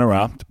hate to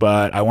interrupt,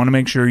 but I want to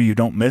make sure you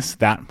don't miss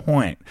that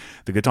point.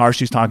 The guitar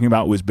she's talking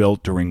about was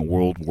built during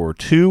World War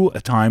II,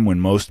 a time when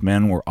most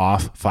men were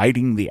off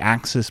fighting the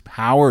Axis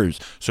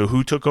powers. So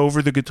who took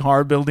over the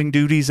guitar building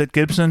duties at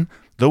Gibson?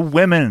 The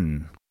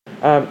women.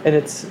 And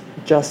it's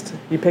just,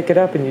 you pick it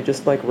up and you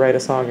just like write a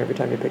song every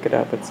time you pick it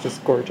up. It's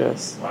just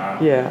gorgeous. Wow.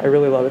 Yeah, I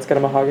really love it. It's got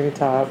a mahogany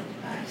top.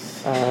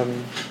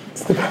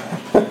 It's the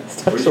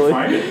best, actually.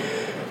 Where'd you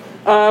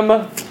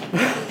find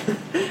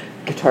it?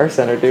 Guitar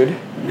Center, dude.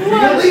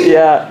 Really?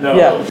 Yeah, No.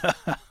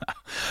 yeah.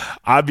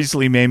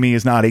 Obviously, Mamie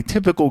is not a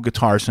typical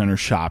Guitar Center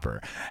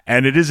shopper,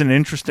 and it is an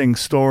interesting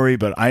story,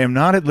 but I am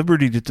not at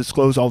liberty to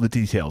disclose all the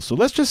details. So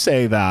let's just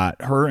say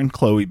that her and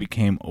Chloe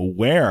became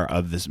aware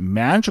of this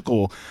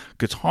magical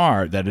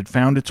guitar that had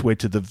found its way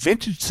to the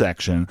vintage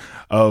section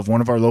of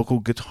one of our local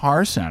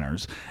Guitar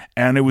Centers,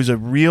 and it was a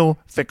real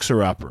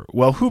fixer-upper.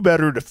 Well, who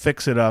better to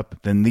fix it up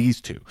than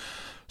these two?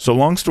 So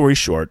long story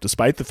short,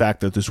 despite the fact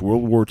that this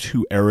World War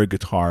II era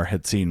guitar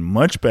had seen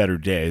much better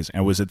days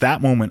and was at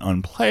that moment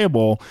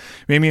unplayable,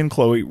 Mamie and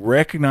Chloe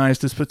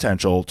recognized its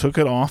potential, took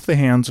it off the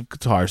hands of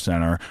Guitar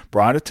Center,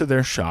 brought it to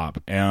their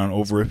shop, and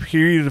over a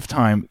period of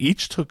time,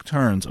 each took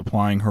turns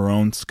applying her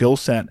own skill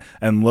set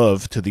and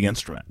love to the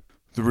instrument.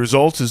 The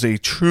result is a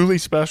truly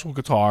special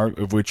guitar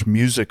of which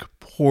music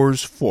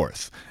pours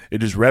forth.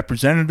 It is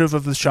representative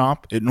of the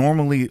shop. It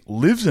normally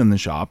lives in the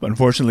shop.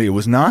 Unfortunately, it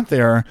was not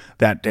there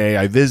that day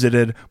I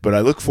visited, but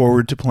I look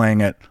forward to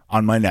playing it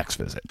on my next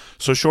visit.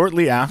 So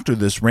shortly after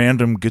this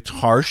random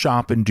guitar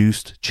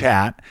shop-induced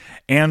chat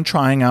and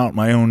trying out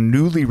my own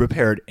newly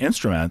repaired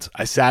instruments,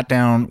 I sat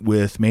down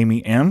with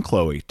Mamie and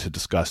Chloe to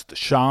discuss the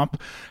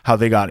shop, how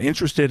they got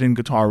interested in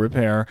guitar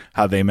repair,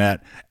 how they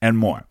met, and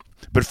more.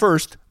 But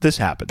first, this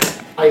happened.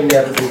 I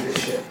never do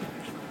this shit.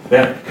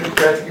 Yeah. Can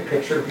I take a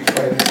picture of you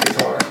playing this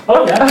guitar?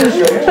 Oh, yeah. Show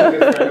it to a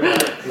good friend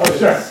of mine. Oh,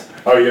 sure.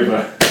 Oh, you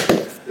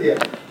have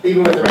Yeah,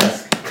 even with the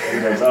mask.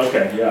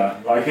 okay,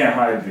 yeah. Well, I can't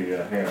hide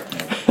the hair.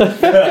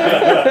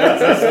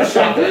 This is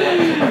shocking.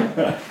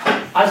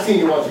 I've seen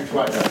you once or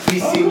twice.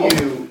 He's seen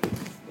you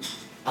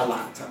a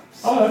lot of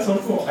times. Oh, that's so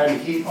cool.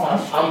 And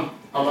I'm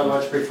on my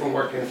lunch break from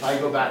work, and if I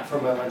go back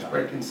from my lunch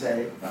break and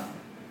say,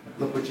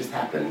 look what just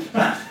happened,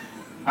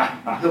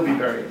 He'll be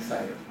very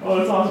excited. Oh,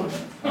 that's awesome.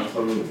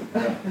 Absolutely.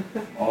 Yeah.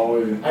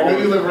 Always. I know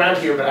you live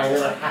around here, but I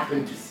never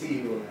happened to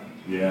see you around.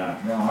 Yeah.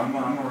 No, I'm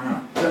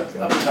around.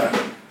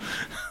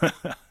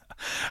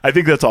 I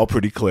think that's all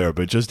pretty clear,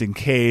 but just in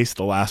case,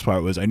 the last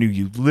part was I knew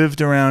you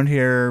lived around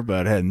here,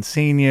 but hadn't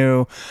seen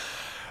you.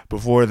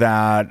 Before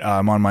that,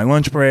 I'm on my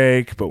lunch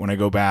break, but when I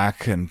go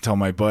back and tell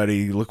my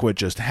buddy, look what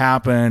just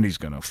happened, he's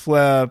going to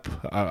flip.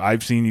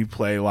 I've seen you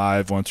play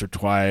live once or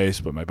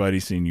twice, but my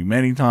buddy's seen you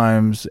many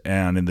times,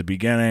 and in the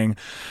beginning,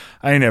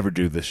 I never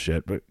do this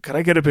shit, but could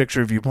I get a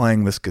picture of you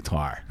playing this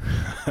guitar?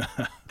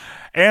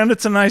 And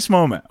it's a nice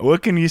moment.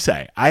 What can you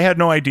say? I had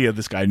no idea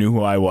this guy knew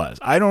who I was.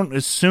 I don't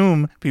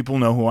assume people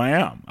know who I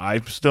am.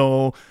 I'm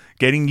still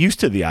getting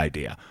used to the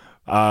idea.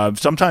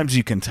 Sometimes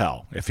you can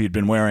tell. If he'd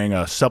been wearing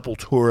a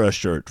Sepultura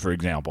shirt, for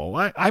example,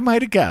 I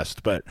might have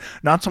guessed, but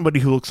not somebody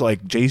who looks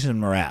like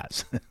Jason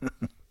Mraz.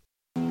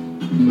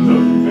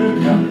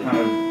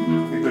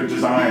 They're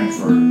designed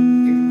for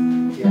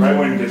right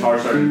when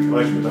guitars started,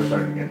 electric guitars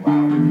started to get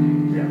loud.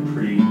 Yeah,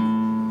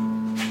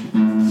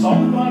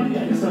 Solid Body.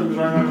 I guess that was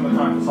right around the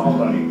time the Solid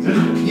Body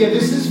existed. Yeah,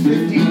 this is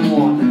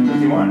 51.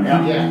 51.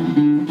 Yeah. Yeah.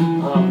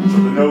 So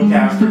the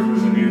no-caster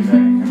was a new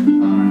thing at the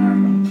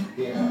time.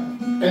 Yeah.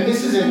 And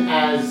this isn't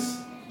as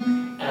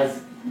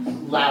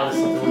loud as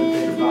something with a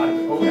bigger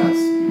body. Oh, yes.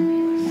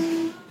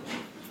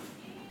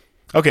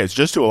 Okay, so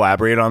just to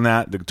elaborate on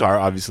that, the guitar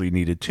obviously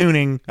needed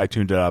tuning. I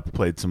tuned it up,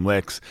 played some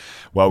licks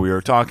while we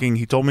were talking.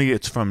 He told me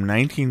it's from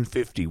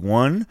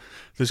 1951,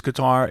 this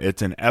guitar.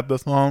 It's an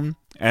Epiphone.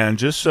 And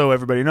just so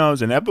everybody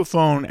knows, an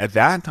Epiphone at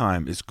that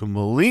time is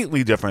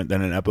completely different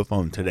than an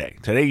Epiphone today.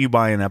 Today you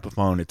buy an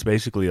Epiphone, it's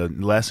basically a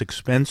less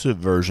expensive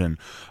version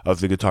of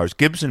the guitars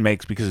Gibson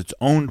makes because it's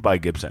owned by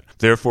Gibson.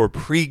 Therefore,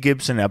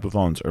 pre-Gibson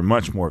Epiphones are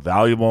much more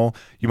valuable.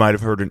 You might have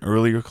heard an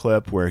earlier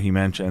clip where he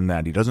mentioned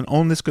that he doesn't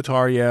own this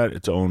guitar yet.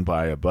 It's owned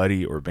by a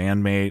buddy or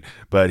bandmate,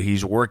 but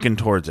he's working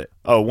towards it.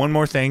 Oh, one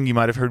more thing. You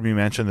might have heard me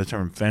mention the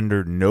term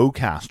Fender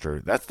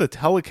No-Caster. That's the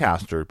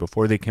Telecaster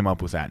before they came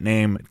up with that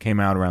name. It came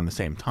out around the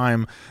same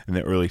time in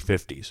the early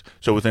 50s.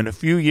 So within a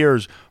few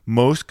years,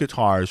 most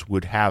guitars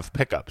would have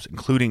pickups,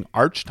 including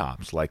arch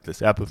tops like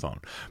this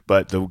Epiphone.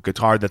 But the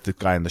guitar that the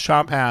guy in the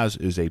shop has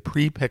is a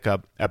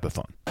pre-pickup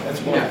Epiphone. That's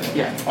wonderful.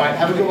 Yeah. All right,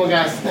 have a good one,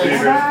 guys.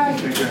 Thanks. Bye.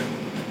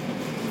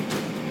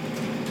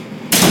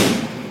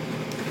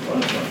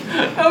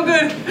 Oh,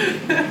 good.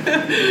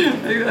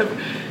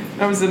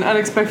 That was an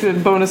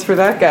unexpected bonus for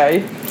that guy.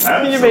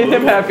 Absolutely. You made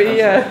him happy,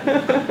 yeah.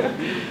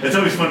 It's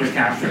always fun to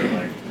capture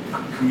like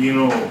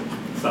communal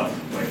stuff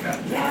like that.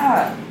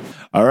 Yeah.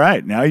 All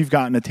right, now you've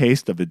gotten a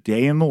taste of a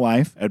day in the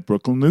life at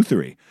Brooklyn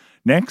Lutherie.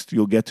 Next,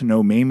 you'll get to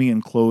know Mamie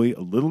and Chloe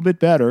a little bit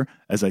better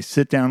as I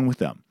sit down with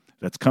them.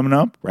 That's coming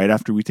up right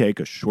after we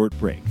take a short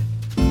break.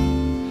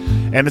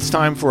 And it's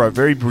time for our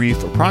very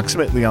brief,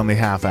 approximately on the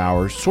half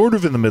hour, sort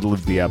of in the middle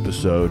of the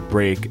episode,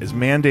 break as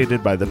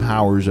mandated by the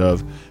powers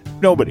of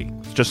nobody.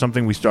 It's just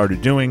something we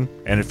started doing,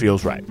 and it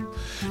feels right.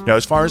 Now,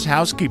 as far as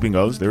housekeeping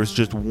goes, there's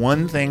just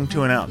one thing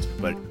to announce,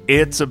 but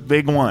it's a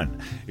big one.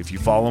 If you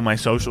follow my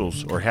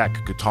socials, or heck,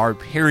 Guitar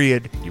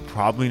Period, you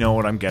probably know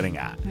what I'm getting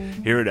at.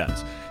 Here it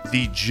is.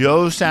 The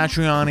Joe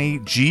Satriani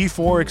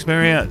G4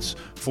 Experience.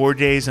 4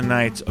 days and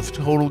nights of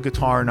total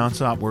guitar,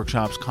 nonstop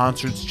workshops,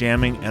 concerts,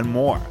 jamming, and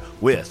more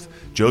with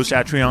Joe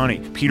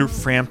Satriani, Peter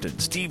Frampton,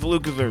 Steve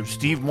Lukather,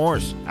 Steve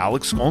Morse,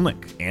 Alex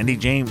Skolnick, Andy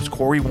James,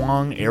 Corey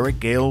Wong, Eric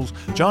Gales,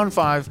 John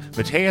Five,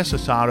 Mateus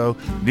Asado,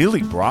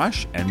 Neely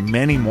Brosh, and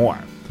many more.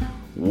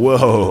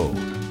 Whoa.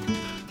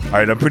 All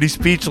right, I'm pretty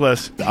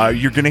speechless.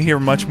 You're going to hear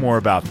much more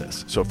about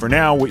this. So for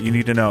now, what you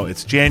need to know,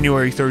 it's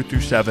January 3rd through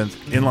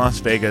 7th in Las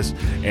Vegas,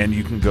 and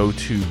you can go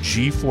to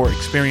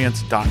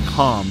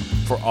g4experience.com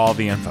for all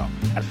the info.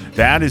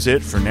 That is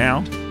it for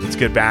now. Let's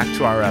get back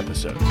to our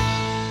episode.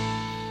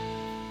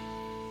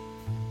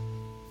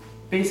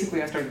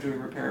 Basically, I started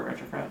doing repair at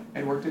Retrofret.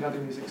 I worked at other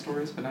music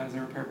stores, but not as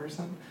a repair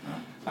person,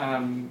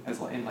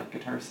 as in like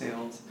guitar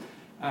sales.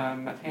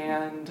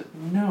 And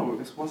no,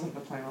 this wasn't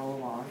the plan all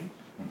along,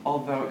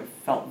 although it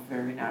felt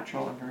very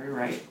natural and very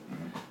right.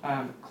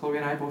 Chloe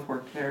and I both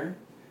worked there,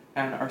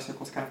 and our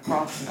circles kind of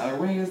crossed in other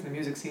ways in the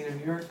music scene in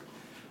New York.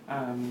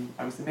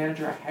 I was the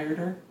manager. I hired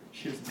her.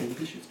 She was a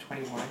baby. She was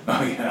 21.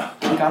 Oh, yeah.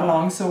 We got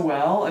along so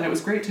well, and it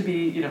was great to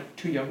be,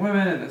 two young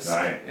women in this,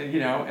 Right.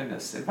 In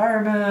this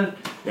environment.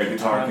 Yeah,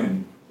 guitar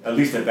can, at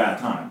least at that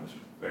time, was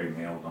very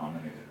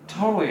male-dominated.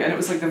 Totally, and it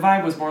was like the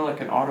vibe was more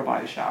like an auto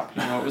body shop.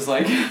 It was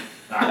like,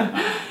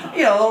 a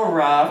little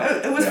rough.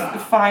 It was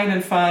fine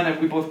and fun, and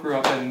we both grew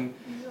up in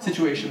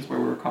situations where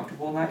we were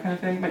comfortable in that kind of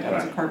thing. My dad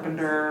was a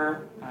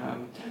carpenter.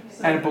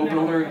 I had a boat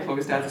builder.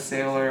 Chloe's dad's a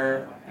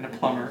sailor and a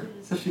plumber.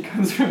 So she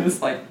comes from this,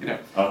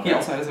 he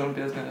also had his own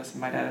business,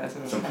 and my dad has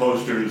his own Some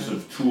posters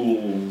of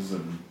tools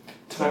and...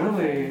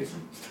 Totally.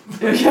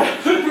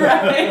 Yeah,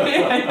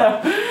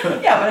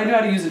 right. Yeah, but I knew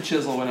how to use a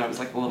chisel when I was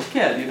like a little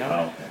kid,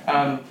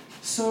 Okay.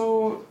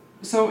 So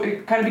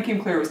it kind of became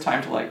clear it was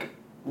time to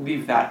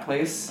leave that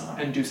place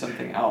and do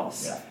something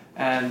else. Yeah.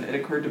 And it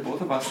occurred to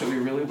both of us that we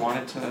really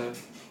wanted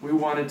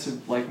to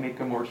like make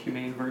a more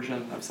humane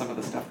version of some of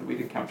the stuff that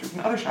we'd encountered in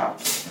other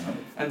shops.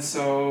 And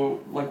so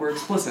like we're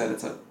explicit.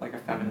 It's a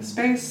feminist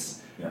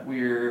space. Yeah.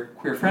 We're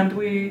queer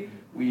friendly.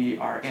 We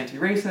are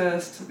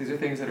anti-racist. These are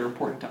things that are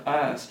important to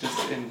us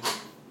just in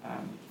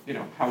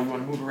how we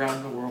want to move around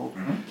in the world.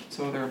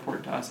 So they're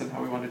important to us and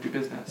how we want to do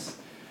business.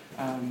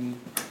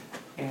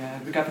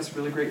 And we got this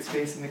really great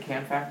space in the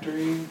Can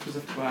Factory, which was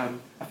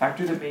a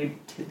factory that made,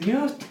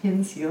 those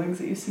tin ceilings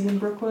that you see in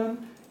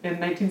Brooklyn in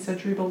 19th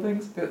century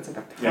buildings? It's like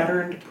a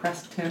patterned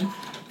pressed tin.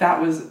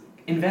 That was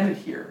invented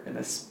here in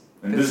this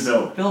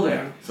building.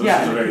 Yeah. So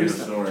this is a very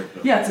historic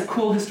building. Yeah, it's a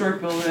cool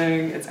historic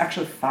building. It's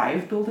actually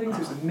 5 buildings.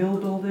 There's a mill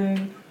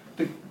building.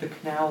 The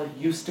canal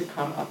used to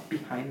come up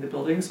behind the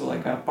building, so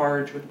like a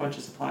barge with a bunch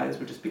of supplies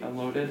would just be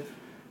unloaded.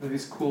 There are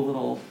these cool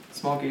little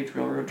small gauge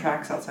railroad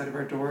tracks outside of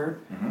our door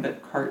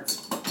that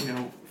carts,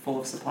 full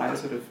of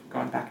supplies would have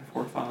gone back and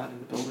forth on in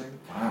the building.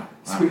 Wow.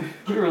 So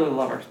we really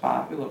love our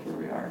spot. We love where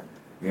we are.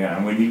 Yeah,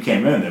 and when you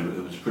came in,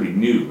 it was pretty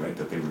new, right,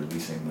 that they were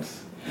leasing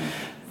this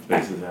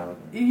spaces out?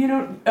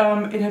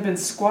 It had been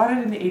squatted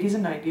in the 80s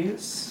and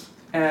 90s,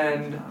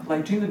 and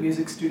like doing the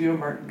music studio,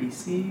 Martin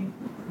BC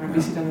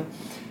done it.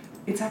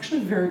 It's actually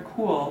very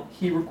cool.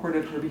 He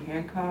recorded Herbie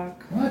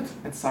Hancock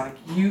and Sonic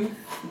Youth,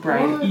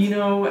 Brian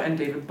Eno and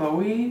David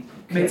Bowie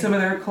made some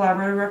of their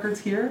collaborative records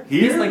here.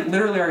 He's like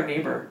literally our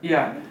neighbor.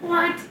 Yeah.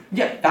 What?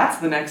 Yeah, that's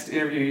the next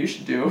interview you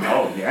should do.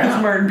 Oh yeah.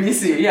 It's Martin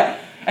BC. Yeah.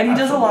 And he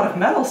does a lot of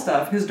metal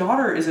stuff. His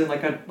daughter is in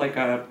like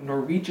a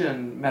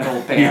Norwegian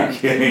metal band.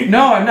 You're kidding.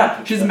 No, I'm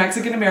not. She's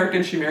Mexican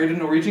American. She married a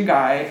Norwegian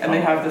guy, and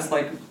they have this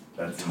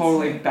That's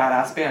totally insane.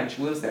 badass band.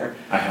 She lives there.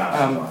 I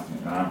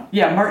have. Wow.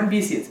 Yeah, Martin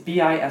BC. It's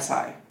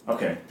BISI.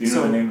 Okay. Do you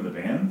know the name of the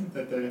band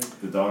that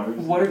the daughters?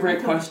 What a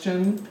great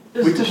question.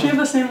 Does she have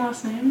the same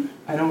last name?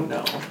 I don't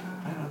know.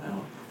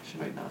 She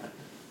might not.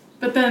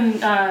 But then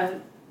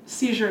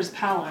Seizure's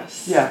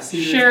Palace Seizure's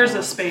shares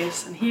Palace. a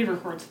space, and he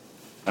records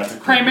That's a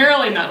cool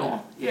primarily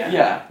metal.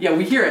 Yeah. Yeah,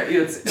 we hear it.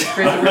 It's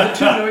great that we're the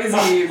two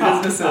noisy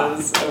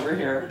businesses over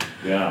here.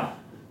 Yeah.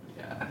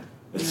 Yeah.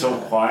 It's so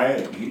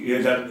quiet.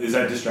 Is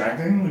that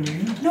distracting when you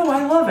hear it? No,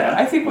 I love it.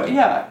 I think,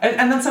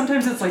 and then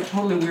sometimes it's like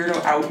totally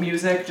weirdo out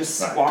music, just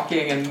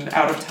squawking and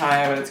out of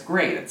time, and it's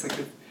great. It's like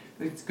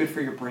it's good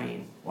for your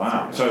brain.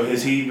 Wow. So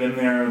has he been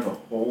there the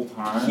whole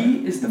time?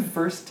 He is the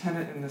first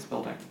tenant in this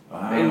building,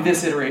 in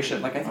this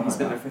iteration. Like I think he's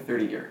been there for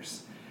 30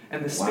 years.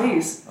 And the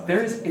space,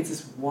 it's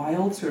this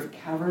wild sort of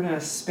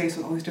cavernous space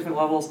with all these different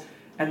levels,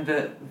 and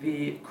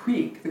the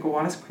creek, the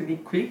Gowanus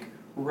Creek,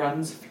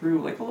 runs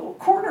through like a little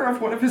corner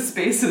of one of his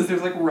spaces.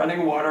 There's like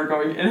running water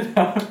going in and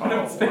out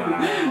of his space.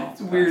 Wow.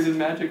 It's weird and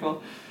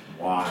magical.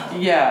 Wow.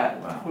 Yeah,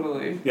 Wow.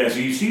 totally. Yeah, so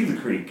you see the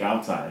creek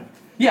outside.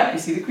 Yeah, you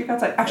see the creek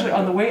outside. Actually,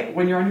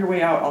 when you're on your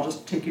way out, I'll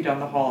just take you down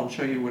the hall and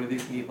show you one of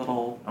these neat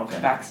little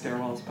back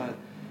stairwells. But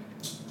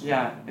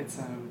yeah, it's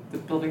the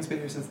building's been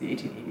here since the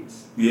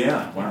 1880s.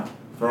 Yeah, wow.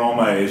 For all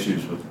my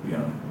issues with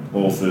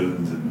Whole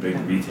Foods and big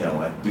retail,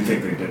 I do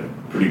think they did a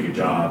pretty good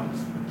job.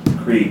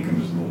 Creek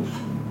and there's a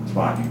little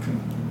spot you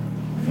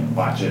can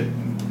watch it.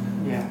 And,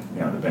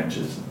 the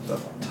benches and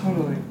stuff like that.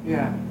 Totally.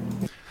 Yeah.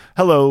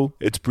 Hello,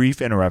 it's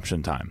brief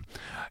interruption time.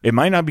 It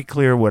might not be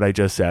clear what I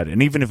just said,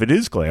 and even if it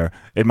is clear,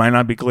 it might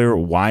not be clear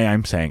why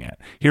I'm saying it.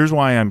 Here's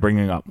why I'm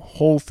bringing up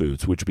Whole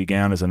Foods, which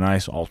began as a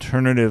nice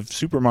alternative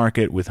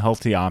supermarket with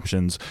healthy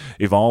options,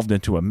 evolved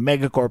into a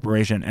mega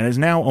corporation, and is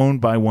now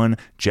owned by one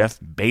Jeff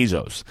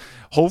Bezos.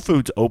 Whole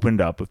Foods opened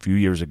up a few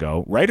years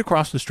ago, right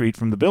across the street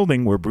from the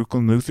building where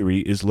Brooklyn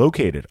Lutherie is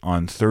located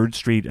on 3rd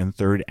Street and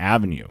 3rd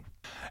Avenue.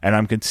 And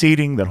I'm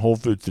conceding that Whole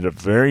Foods did a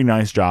very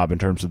nice job in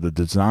terms of the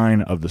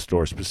design of the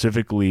store,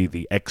 specifically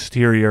the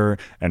exterior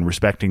and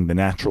respecting the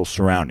natural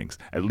surroundings,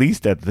 at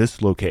least at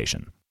this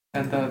location.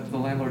 And the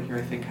landlord here,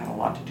 I think, had a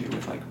lot to do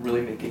with like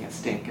really making a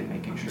stink and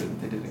making sure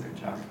that they did a good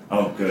job.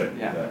 Oh, good.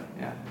 Yeah.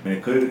 I mean,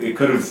 it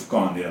could have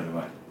gone the other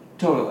way.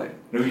 Totally.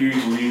 Were you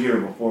here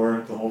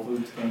before the Whole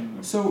Foods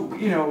came? So,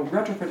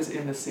 Retrofit is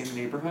in the same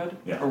neighborhood,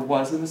 or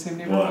was in the same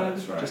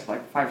neighborhood, right. just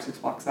like 5 or 6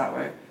 blocks that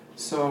way.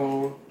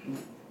 So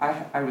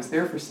I was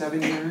there for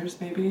 7 years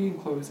maybe, and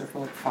Chloe was there for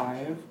like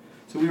 5.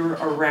 So we were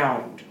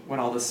around when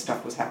all this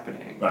stuff was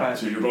happening. Right, but,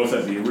 so you're both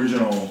at the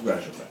original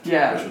Retrofit.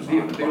 Yeah, which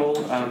was the old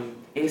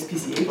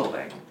ASPCA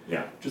building.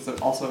 Yeah. Which is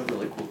also a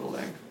really cool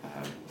building.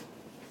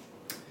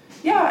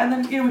 And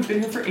then, we've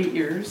been here for 8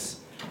 years.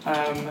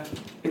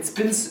 It's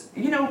been,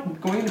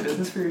 going into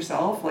business for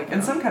yourself, like,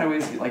 in some kind of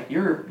ways, like,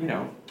 you're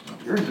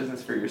in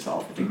business for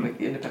yourself. I think, like,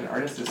 the independent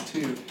artist is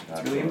too.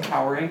 It's really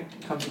empowering.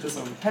 It comes with its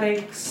own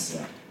headaches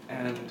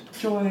and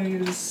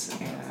joys,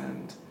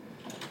 and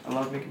I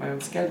love making my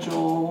own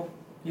schedule.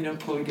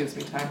 Chloe gives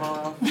me time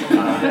off.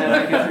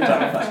 I give her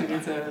time if she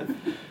needs it.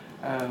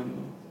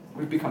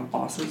 We've become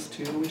bosses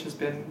too, which has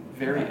been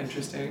very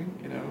interesting,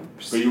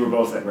 But you were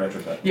both at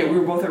Retrofit. Yeah, we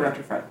were both at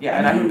Retrofit. Yeah,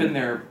 and I had been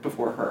there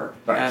before her,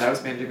 Right. and I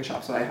was managing the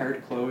shop, so I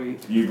hired Chloe.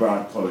 You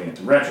brought Chloe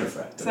into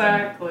Retrofit.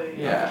 Exactly.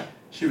 Yeah,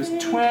 she was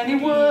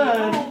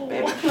 21,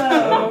 baby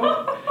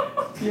Chloe.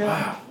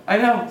 Yeah, I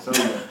know. So,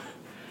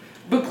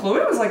 But Chloe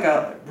was like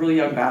a really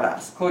young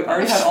badass. Chloe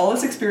already had all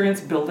this experience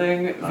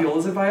building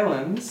violas and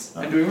violins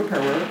and doing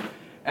repair work,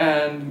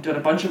 and did a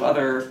bunch of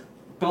other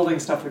building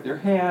stuff with your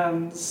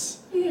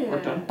hands,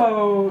 worked on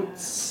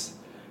boats.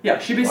 Yeah,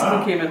 she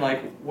basically came in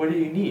like, what do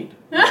you need?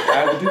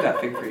 I will do that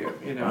thing for you,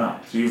 you know. Wow.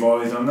 So you've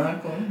always done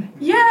that, Chloe?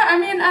 Yeah, I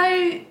mean,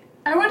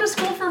 I went to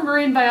school for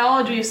marine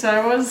biology, so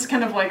I was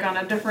kind of like on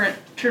a different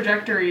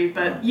trajectory,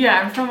 but yeah,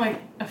 I'm from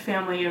like a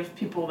family of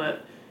people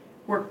that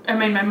work. I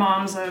mean, my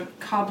mom's a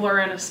cobbler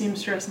and a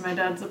seamstress, and my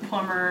dad's a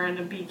plumber and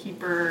a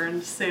beekeeper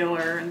and a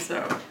sailor, and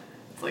so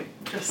it's like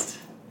just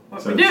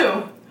what we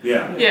do.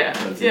 Yeah. Yeah.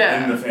 So it's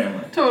Yeah. in the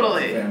family.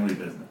 Totally. It's a family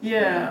business.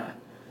 Yeah.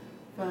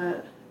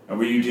 But And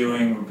were you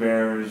doing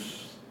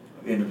repairs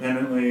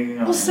independently?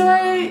 well, so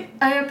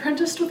I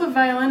apprenticed with a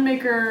violin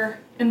maker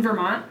in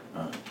Vermont.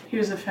 He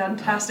was a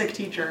fantastic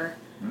teacher.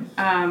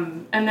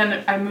 And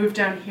then I moved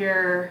down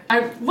here.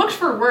 I looked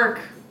for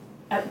work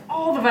at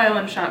all the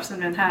violin shops in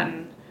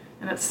Manhattan,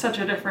 and it's such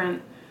a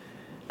different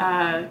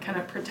kind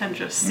of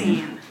pretentious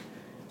scene.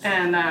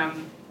 And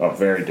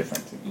very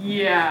different.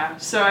 yeah,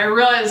 so I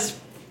realized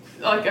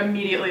like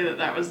immediately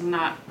that was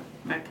not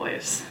my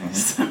place.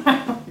 So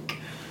I like,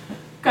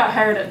 got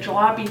hired at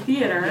Jalopy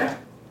Theater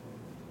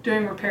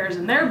doing repairs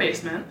in their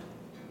basement.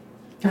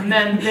 And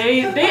then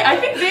they I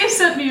think they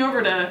sent me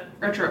over to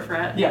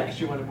Retrofret. Yeah,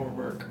 because you wanted more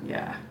work.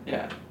 Yeah,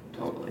 Yeah,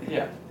 totally.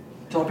 yeah.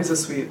 Jalopy's a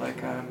sweet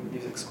like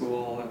music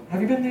school.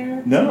 Have you been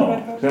there? No,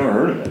 I've never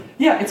heard of it.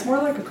 Yeah, it's more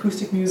like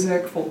acoustic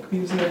music, folk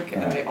music,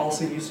 and they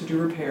also used to do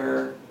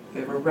repair. They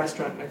have a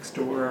restaurant next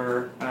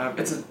door.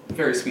 It's a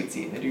very sweet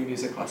scene. They do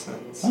music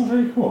lessons. Oh,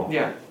 very cool.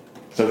 Yeah.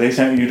 So they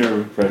sent you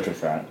to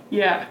Retrofrat.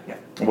 Yeah.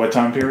 What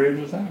time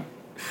period was that?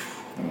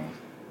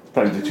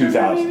 Probably the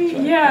 2000s, Maybe,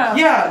 right? yeah.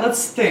 Yeah,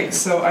 let's think.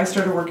 So I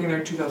started working there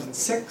in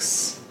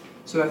 2006.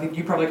 So I think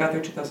you probably got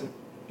there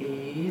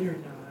 2008 or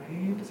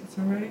 9. Does that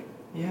sound right?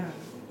 Yeah.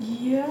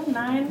 Yeah,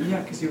 9,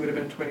 Yeah, because you would have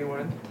been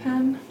 21.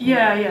 10.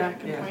 Yeah,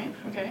 good Yeah. point.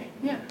 Okay,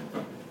 yeah.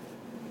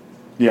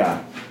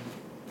 Yeah.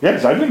 Yeah,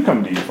 because I've been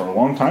coming to you for a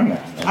long time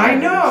now. I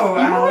know,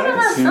 You were one of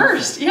our Seems-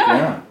 first,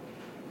 yeah.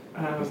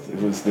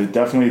 It was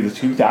definitely the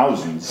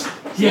 2000s.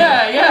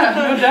 Yeah,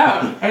 no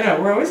doubt. I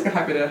know, we're always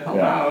happy to help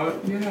Yeah.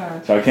 out.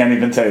 Yeah. So I can't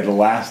even say the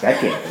last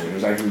decade. It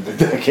was actually the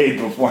decade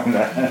before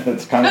that.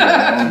 It's kind of a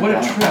long What a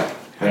time. trip.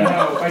 I Yeah.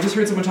 know. I just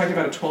heard someone talking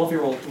about a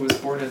 12-year-old who was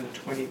born in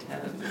 2010.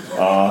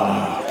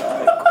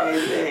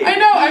 Crazy. I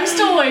know, I'm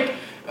still like,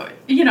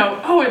 you know,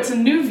 oh, it's a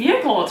new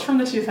vehicle, it's from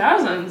the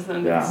 2000s,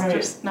 then Yeah. it's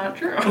just not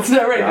true. It's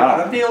not right Yeah. now.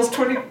 It feels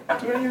 20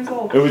 years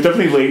old. It was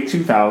definitely late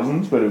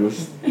 2000s, but it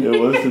was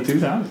the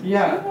 2000s.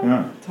 Yeah,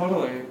 Yeah.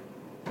 totally.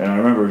 And I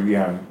remember, I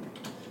mean,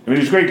 it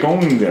was great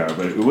going there,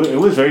 but it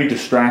was very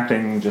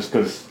distracting just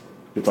because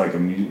it's like a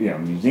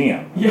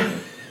museum. Yeah.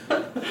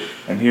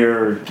 And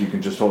here you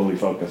can just totally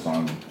focus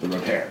on the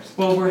repairs.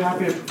 Well, we're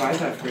happy to provide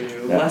that for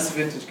you. Yeah. Less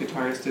vintage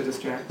guitars to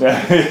distract you.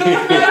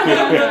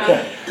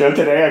 So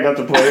today I got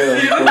to play a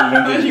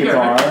vintage You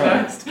guitar. got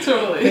recognized.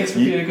 Totally. Thanks for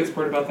being a good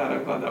sport about that.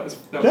 I'm glad that was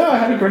Yeah, I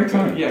had a great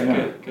time. Yeah,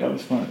 good. That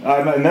was fun.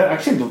 And that,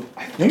 actually,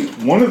 I think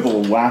one of the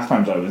last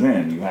times I was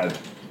in,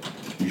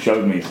 you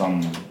showed me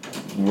some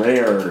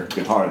rare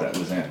guitar that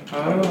was in.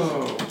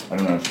 Oh. I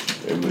don't know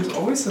if it was. There's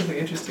always something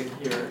interesting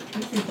here.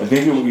 I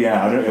think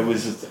it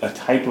was just a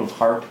type of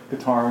harp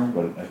guitar,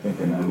 but I think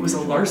It was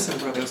a Larson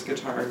Brothers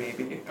guitar,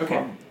 maybe.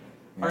 Okay.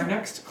 Our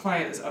next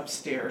client is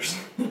upstairs.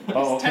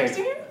 Oh, okay. Texting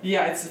you?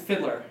 Yeah, it's a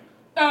fiddler.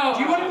 Oh.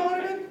 Do you want to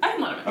let him in? I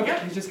can let him in. Okay,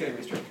 he's just getting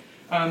restrained.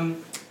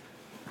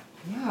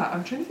 Yeah,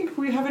 I'm trying to think if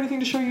we have anything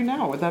to show you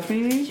now. Would that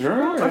be?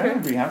 Sure, Okay.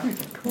 I'd be happy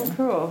to.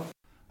 Cool.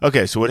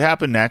 Okay, so what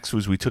happened next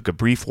was we took a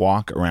brief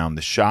walk around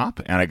the shop,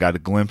 and I got a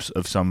glimpse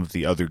of some of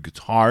the other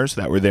guitars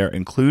that were there,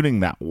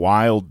 including that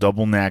wild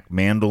double-neck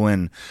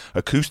mandolin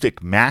acoustic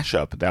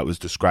mashup that was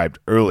described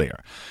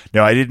earlier.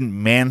 Now, I didn't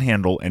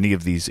manhandle any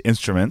of these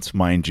instruments,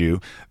 mind you,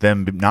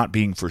 them not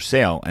being for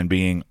sale and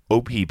being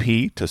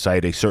OPP, to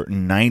cite a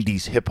certain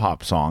 90s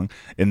hip-hop song,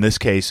 in this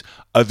case,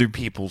 other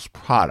people's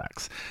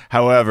products.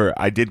 However,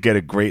 I did get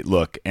a great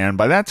look, and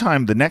by that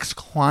time, the next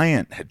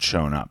client had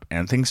shown up,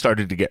 and things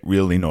started to get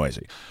really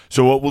noisy.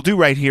 So what we'll do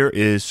right here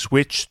is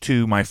switch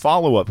to my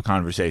follow-up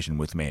conversation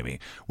with Mamie,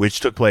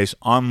 which took place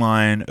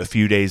online a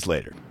few days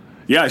later.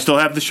 Yeah, I still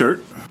have the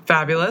shirt.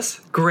 Fabulous.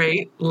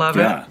 Great. Love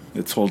Yeah,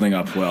 it's holding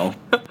up well.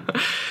 it.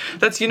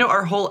 That's,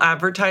 our whole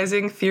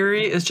advertising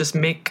theory is just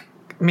make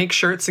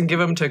shirts and give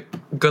them to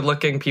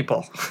good-looking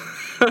people.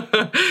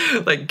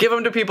 Like, give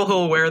them to people who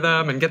will wear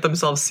them and get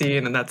themselves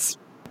seen, and that's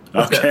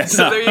Okay.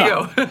 so there you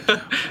go.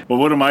 Well,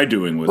 what am I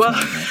doing with Well,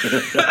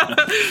 mine?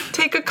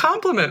 take a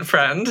compliment,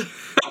 friend.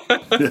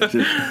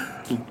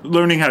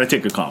 Learning how to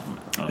take a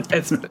compliment. Oh,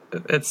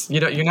 It's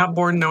you're not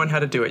born knowing how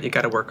to do it. You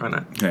got to work on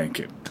it. thank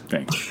you.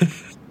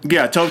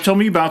 Yeah, tell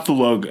me about the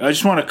logo. I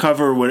just want to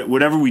cover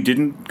whatever we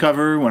didn't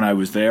cover when I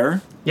was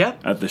there. Yeah.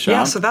 At the shop?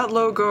 Yeah, so that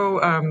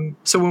logo,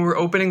 so when we were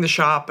opening the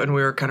shop and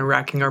we were kind of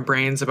racking our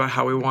brains about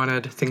how we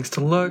wanted things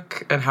to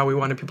look and how we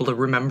wanted people to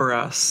remember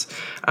us,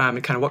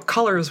 and kind of what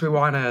colors we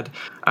wanted,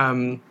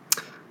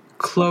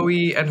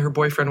 Chloe and her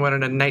boyfriend went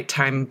on a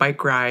nighttime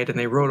bike ride and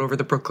they rode over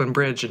the Brooklyn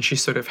Bridge, and she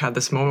sort of had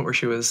this moment where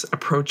she was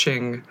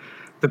approaching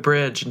the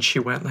bridge and she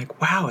went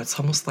like, wow, it's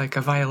almost like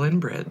a violin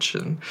bridge.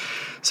 And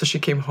so she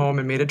came home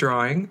and made a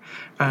drawing,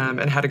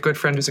 and had a good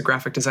friend who's a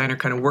graphic designer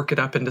kind of work it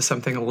up into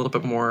something a little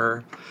bit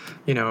more,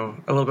 a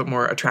little bit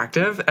more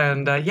attractive.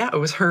 And it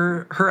was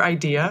her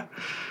idea.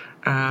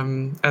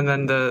 And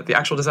then the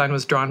actual design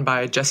was drawn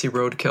by Jesse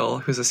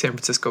Roadkill, who's a San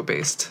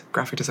Francisco-based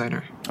graphic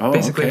designer. Oh,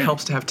 Basically, okay. it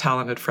helps to have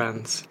talented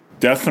friends.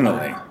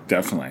 Definitely.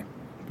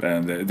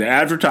 And the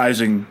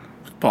advertising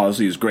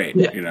policy is great.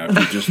 Yeah.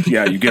 If you just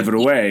you give it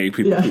away,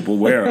 people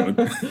wear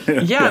them.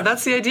 Yeah,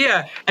 that's the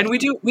idea. And we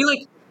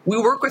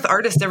work with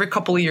artists every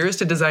couple of years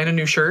to design a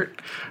new shirt.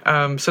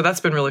 So that's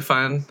been really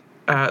fun.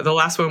 The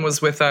last one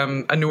was with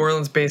a New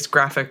Orleans-based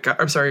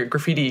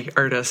graffiti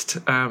artist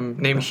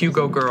named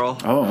Hugo Girl.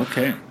 Oh,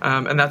 okay.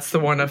 And that's the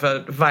one of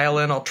a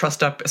violin all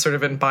trussed up, sort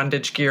of in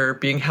bondage gear,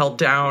 being held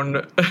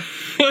down.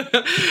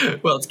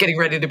 Well, it's getting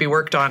ready to be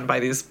worked on by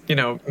these,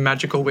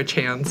 magical witch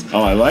hands.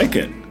 Oh, I like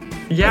it.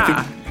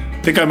 Yeah.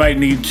 I think I might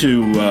need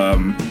to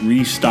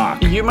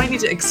restock. You might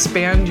need to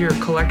expand your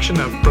collection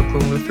of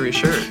Brooklyn Lutherie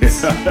shirts.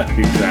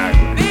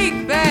 Exactly.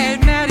 Big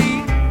bad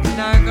Maddie,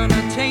 not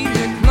gonna change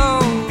her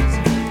clothes.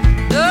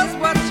 Does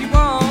what she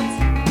wants,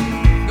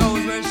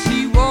 goes where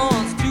she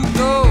wants to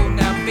go.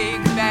 Now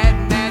big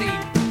bad Maddie,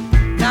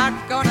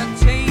 not gonna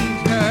change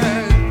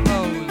her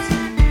clothes.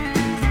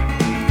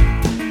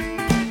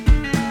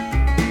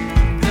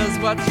 Does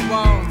what she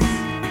wants,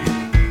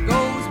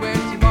 goes where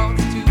she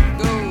wants to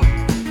go.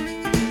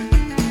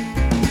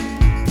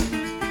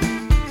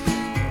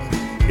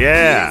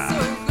 Yeah.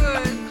 So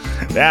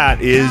good.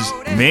 That is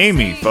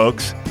Mamie,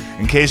 folks.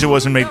 In case it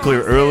wasn't made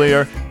clear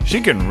earlier,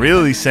 she can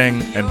really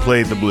sing and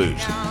play the blues.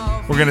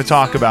 We're going to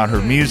talk about her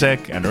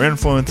music and her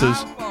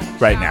influences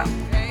right now.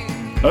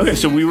 Okay,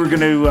 so we were going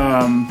to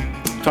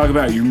talk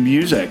about your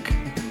music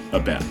a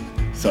bit.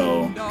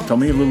 So tell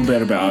me a little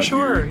bit about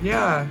Sure,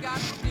 yeah.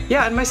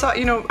 Yeah, and my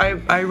song,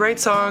 I write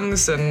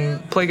songs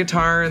and play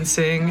guitar and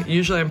sing.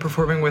 Usually I'm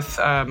performing with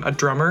a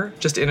drummer,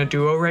 just in a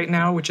duo right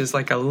now, which is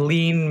like a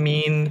lean,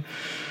 mean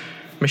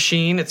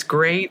machine. It's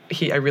great.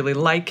 I really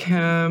like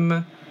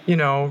him.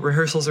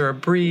 Rehearsals are a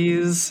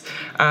breeze.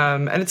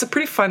 And it's a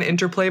pretty fun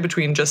interplay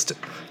between just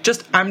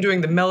I'm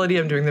doing the melody,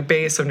 I'm doing the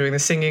bass, I'm doing the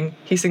singing.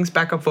 He sings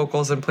backup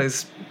vocals and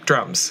plays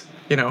drums.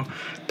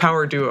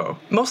 Power duo.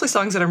 Mostly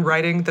songs that I'm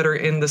writing that are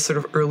in this sort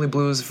of early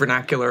blues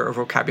vernacular or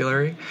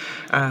vocabulary.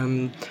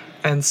 And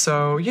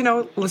so,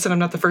 listen, I'm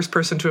not the first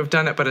person to have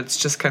done it, but it's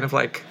just kind of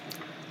like,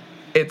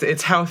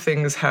 it's how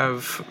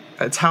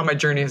it's how my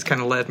journey has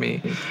kind of led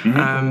me.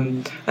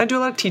 Mm-hmm. I do a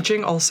lot of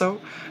teaching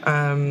also.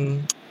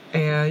 And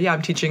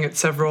I'm teaching at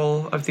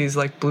several of these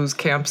like blues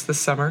camps this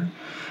summer.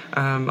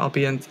 I'll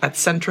be at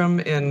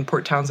Centrum in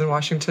Port Townsend,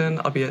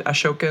 Washington. I'll be at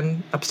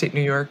Ashokan, upstate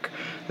New York.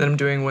 Then I'm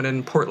doing one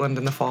in Portland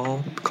in the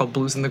fall called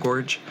Blues in the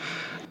Gorge.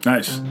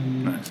 Nice.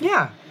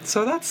 Yeah,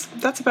 so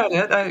that's about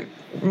it.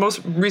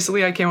 Most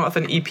recently I came out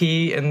with an EP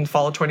in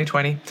fall of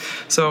 2020.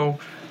 So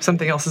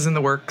something else is in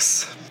the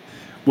works.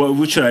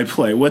 What should I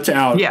play? What's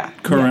out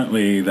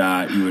currently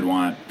that you would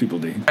want people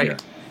to hear?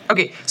 Right.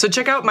 Okay, so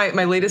check out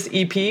my latest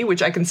EP,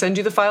 which I can send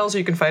you the files, or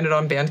you can find it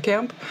on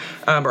Bandcamp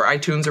or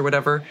iTunes or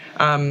whatever.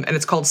 And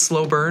it's called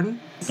Slow Burn.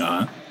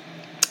 Uh-huh.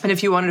 And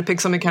if you wanted to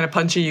pick something kind of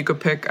punchy, you could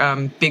pick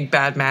Big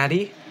Bad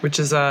Maddie, which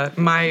is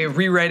my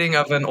rewriting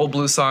of an old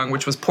blues song,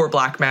 which was Poor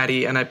Black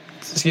Maddie. And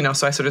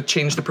so I sort of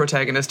changed the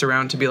protagonist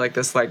around to be like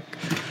this,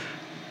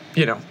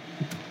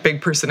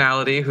 big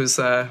personality who's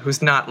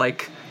not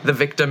like the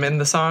victim in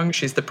the song.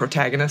 She's the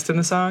protagonist in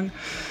the song.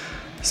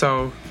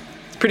 So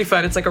it's pretty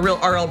fun. It's like a real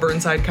R.L.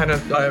 Burnside kind of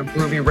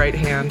groovy right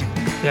hand.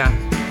 Yeah.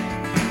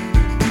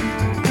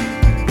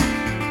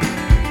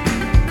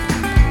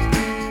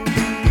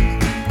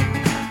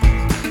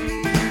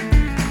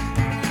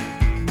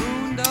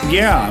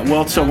 Yeah,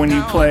 well, so when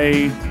you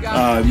play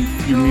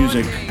your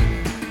music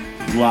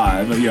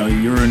live,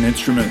 you're an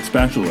instrument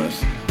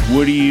specialist.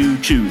 What do you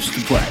choose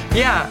to play?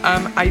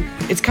 Yeah,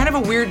 it's kind of a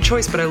weird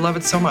choice, but I love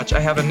it so much. I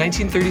have a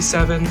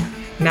 1937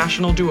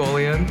 National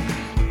Duolian.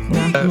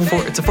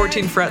 It's a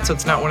 14 fret, so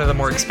it's not one of the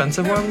more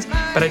expensive ones.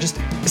 But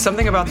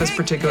something about this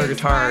particular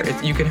guitar,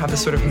 you can have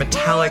this sort of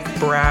metallic,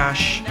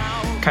 brash,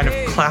 kind of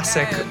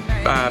classic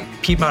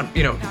Piedmont,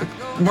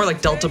 more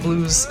like Delta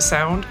blues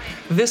sound.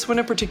 This one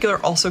in particular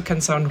also can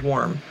sound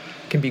warm.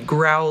 It can be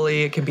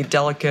growly, it can be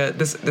delicate.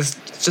 This is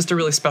just a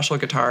really special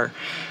guitar.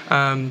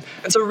 And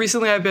so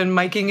recently I've been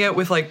miking it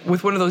with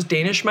one of those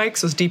Danish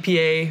mics, those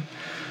DPA, I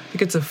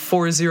think it's a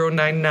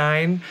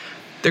 4099.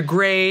 They're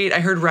great. I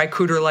heard Ry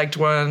Cooter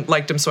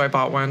liked them, so I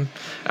bought one.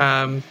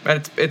 And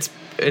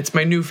it's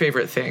my new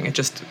favorite thing.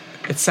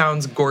 It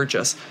sounds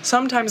gorgeous.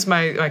 Sometimes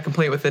my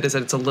complaint with it is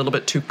that it's a little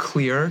bit too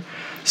clear,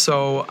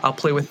 so I'll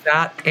play with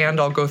that and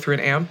I'll go through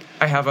an amp.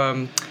 I have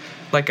a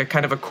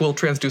kind of a cool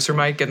transducer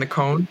mic in the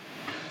cone,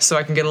 so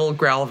I can get a little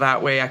growl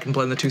that way. I can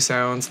blend the two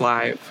sounds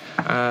live.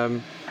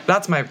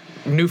 That's my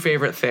new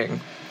favorite thing.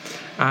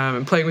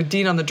 I'm playing with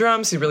Dean on the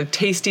drums. He's a really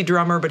tasty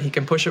drummer, but he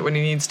can push it when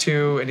he needs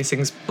to, and he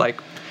sings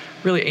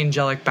really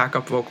angelic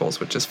backup vocals,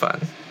 which is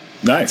fun.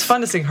 Nice. It's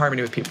fun to sing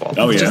harmony with people.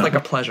 Oh, It's yeah. just like a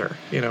pleasure,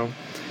 you know.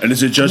 And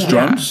is it just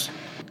drums?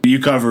 You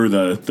cover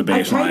the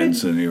bass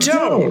lines and you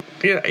Don't.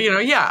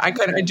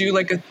 I do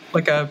like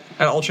an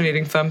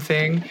alternating thumb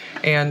thing,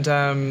 and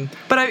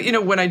but I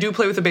when I do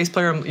play with a bass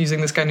player, I'm using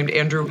this guy named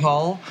Andrew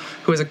Hall,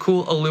 who has a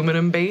cool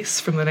aluminum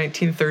bass from the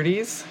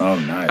 1930s. Oh,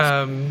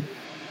 nice.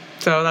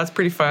 So that's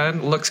pretty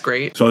fun. Looks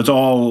great. So it's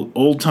all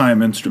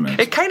old-time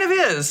instruments. It kind of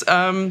is.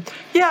 And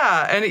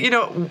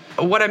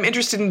what I'm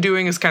interested in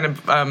doing is kind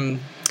of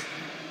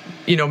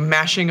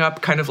mashing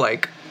up kind of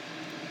like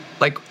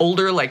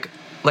older like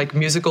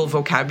musical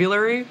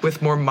vocabulary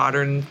with more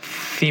modern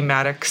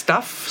thematic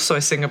stuff. So I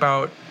sing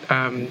about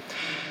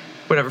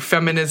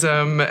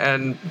feminism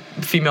and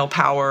female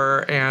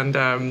power, and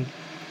I'm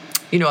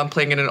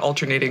playing in an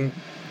alternating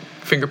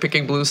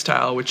finger-picking blues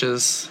style, which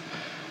is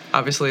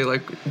obviously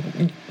like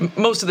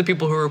most of the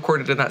people who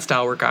recorded in that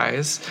style were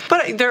guys.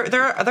 But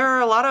there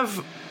are a lot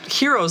of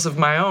heroes of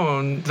my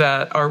own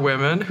that are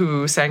women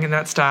who sang in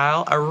that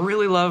style. I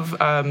really love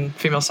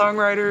female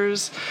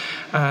songwriters.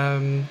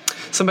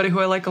 Somebody who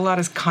I like a lot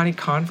is Connie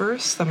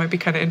Converse. That might be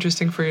kind of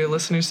interesting for your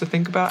listeners to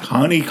think about.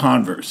 Connie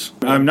Converse.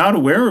 I'm not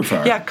aware of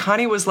her. Yeah,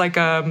 Connie was like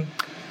an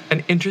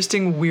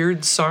interesting,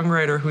 weird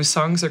songwriter whose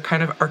songs are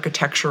kind of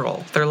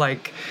architectural. They're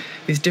like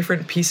these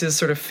different pieces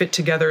sort of fit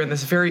together in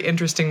this very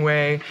interesting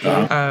way.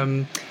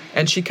 And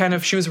she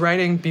was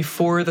writing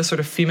before the sort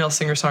of female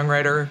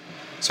singer-songwriter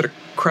sort of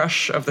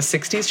crush of the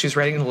 60s. She was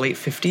writing in the late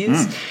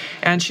 50s.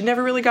 And she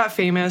never really got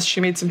famous.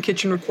 She made some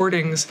kitchen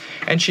recordings,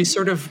 and she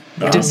sort of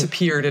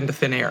disappeared into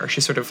thin air.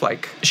 She sort of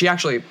like, she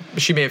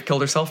may have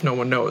killed herself. No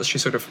one knows. She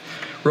sort of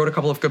wrote a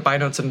couple of goodbye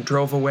notes and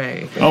drove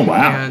away. Oh,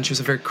 wow. And she was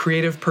a very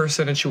creative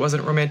person, and she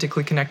wasn't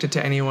romantically connected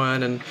to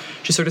anyone. And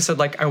she sort of said,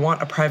 like, I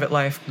want a private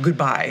life.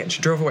 Goodbye. And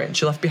she drove away, and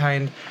she left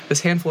behind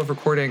this handful of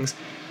recordings,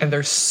 and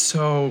they're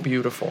so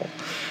beautiful.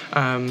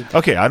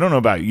 Okay, I don't know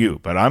about you,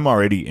 but I'm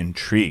already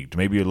intrigued,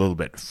 maybe a little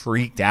bit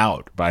freaked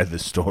out by the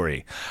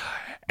story.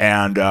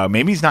 And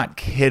Mamie's not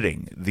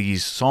kidding.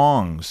 These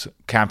songs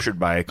captured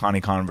by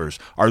Connie Converse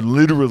are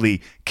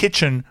literally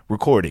kitchen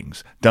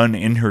recordings done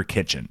in her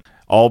kitchen,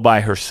 all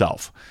by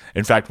herself.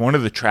 In fact, one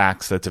of the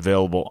tracks that's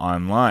available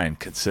online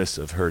consists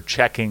of her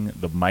checking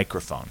the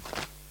microphone.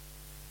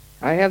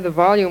 I have the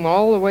volume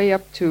all the way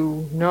up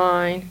to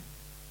 9,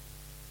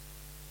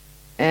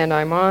 and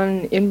I'm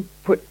on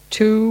input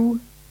 2,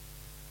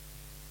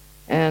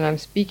 and I'm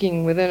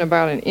speaking within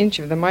about an inch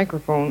of the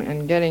microphone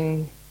and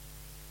getting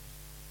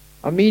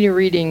a meter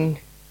reading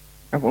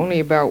of only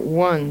about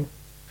 1.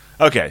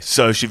 Okay,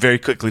 so she very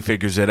quickly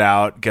figures it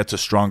out, gets a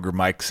stronger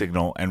mic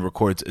signal, and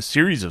records a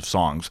series of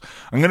songs.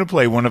 I'm going to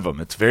play one of them.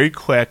 It's very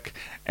quick,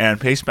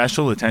 and pay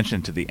special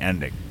attention to the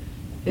ending.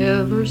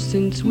 Ever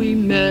since we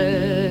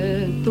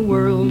met, the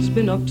world's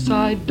been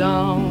upside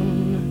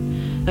down.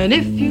 And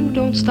if you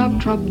don't stop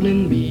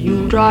troubling me,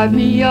 you'll drive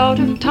me out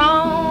of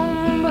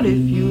town. But if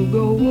you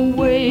go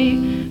away,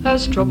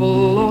 as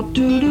trouble ought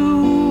to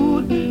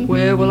do,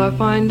 where will I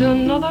find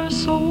another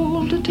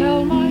soul to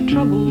tell my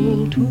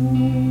trouble to?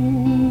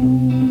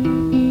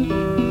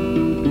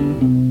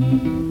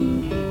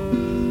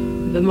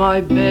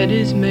 My bed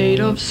is made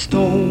of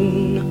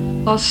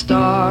stone, a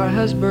star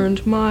has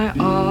burnt my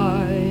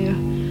eye.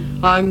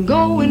 I'm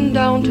going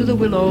down to the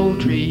willow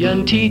tree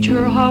and teach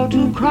her how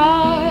to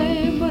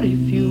cry. But if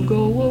you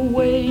go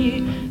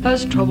away,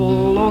 as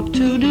trouble ought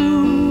to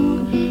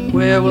do,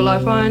 where will I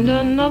find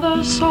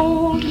another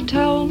soul to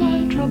tell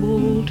my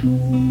trouble to?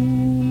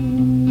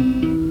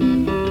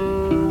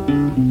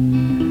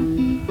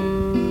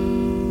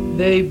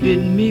 They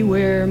bid me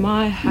wear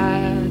my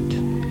hat,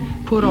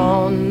 put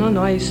on a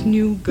nice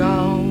new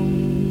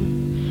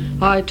gown.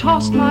 I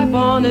tossed my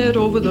bonnet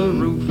over the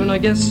roof and I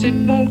guess it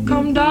won't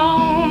come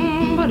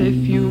down. But if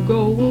you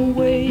go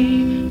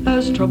away,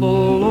 as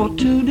trouble ought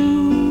to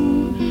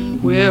do,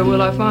 where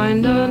will I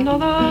find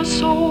another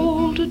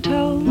soul to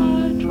tell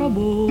my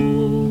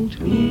trouble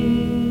to?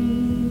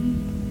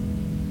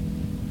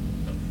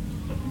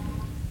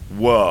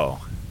 Whoa,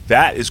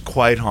 that is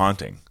quite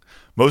haunting.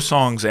 Most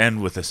songs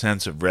end with a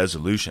sense of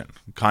resolution.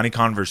 Connie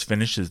Converse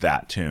finishes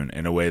that tune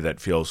in a way that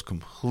feels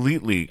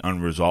completely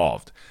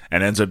unresolved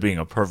and ends up being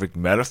a perfect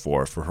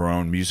metaphor for her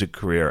own music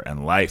career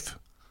and life.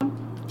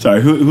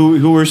 Sorry,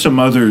 who were some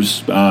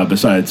others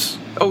besides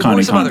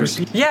Connie Converse?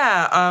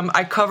 Yeah,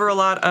 I cover a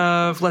lot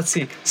of,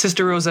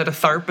 Sister Rosetta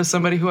Tharpe is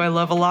somebody who I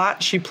love a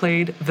lot. She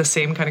played the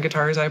same kind of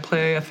guitars I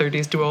play, a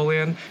 30s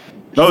duolian.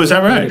 Oh, is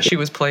that right? She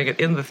was playing it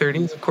in the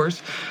 30s, of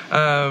course.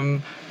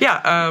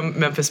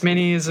 Memphis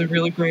Minnie is a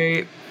really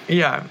great.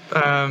 Yeah,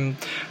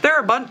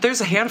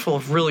 there's a handful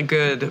of really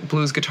good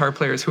blues guitar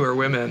players who are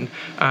women.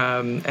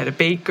 Etta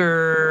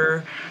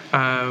Baker,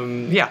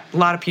 a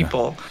lot of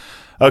people.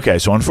 Okay,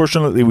 so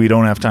unfortunately we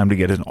don't have time to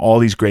get into all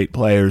these great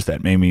players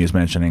that Mamie is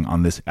mentioning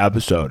on this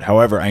episode.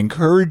 However, I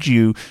encourage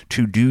you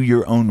to do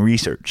your own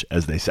research,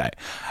 as they say.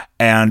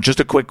 And just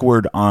a quick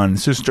word on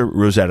Sister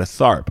Rosetta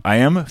Tharpe. I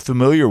am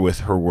familiar with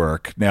her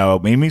work. Now,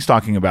 Mamie's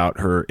talking about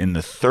her in the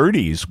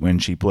 30s when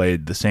she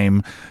played the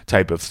same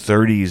type of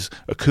 30s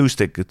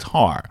acoustic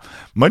guitar.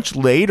 Much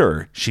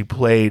later, she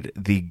played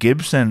the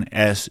Gibson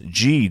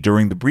SG.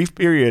 During the brief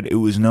period, it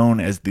was known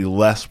as the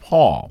Les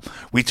Paul.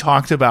 We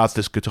talked about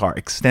this guitar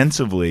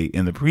extensively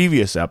in the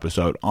previous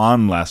episode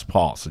on Les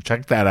Paul, so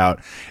check that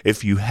out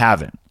if you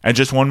haven't. And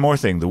just one more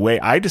thing, the way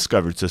I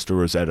discovered Sister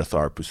Rosetta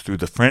Tharpe was through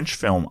the French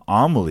film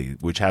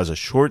Amélie, which has a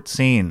short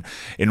scene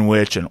in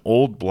which an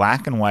old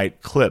black and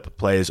white clip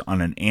plays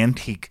on an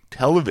antique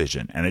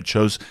television, and it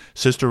shows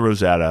Sister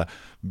Rosetta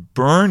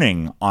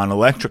burning on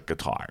electric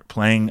guitar,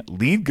 playing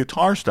lead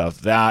guitar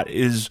stuff that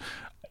is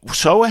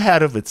so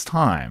ahead of its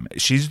time.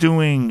 She's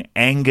doing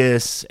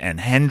Angus and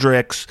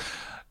Hendrix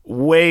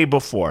way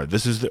before.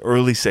 This is the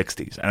early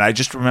 60s. And I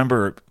just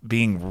remember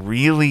being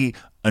really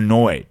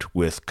annoyed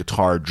with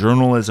guitar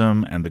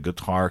journalism and the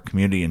guitar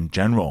community in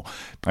general.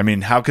 I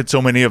mean, how could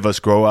so many of us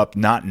grow up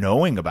not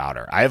knowing about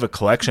her? I have a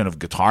collection of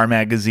guitar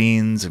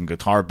magazines and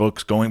guitar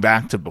books going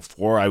back to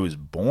before I was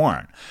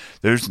born.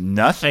 There's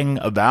nothing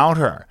about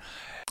her.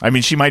 I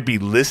mean, she might be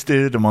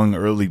listed among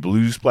early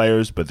blues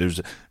players, but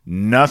there's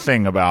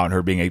nothing about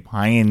her being a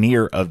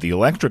pioneer of the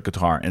electric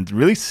guitar and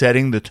really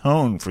setting the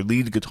tone for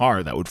lead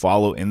guitar that would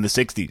follow in the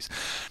 60s.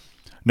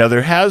 Now,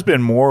 there has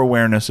been more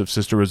awareness of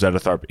Sister Rosetta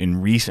Tharpe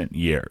in recent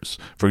years.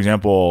 For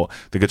example,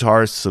 the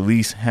guitarist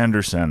Celeste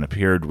Henderson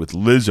appeared with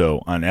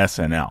Lizzo on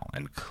SNL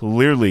and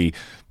clearly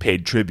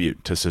paid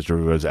tribute to Sister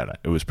Rosetta.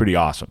 It was pretty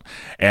awesome.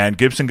 And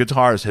Gibson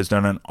Guitars has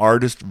done an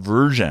artist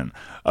version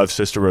of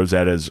Sister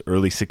Rosetta's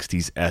early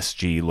 60s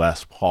SG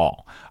Les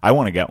Paul. I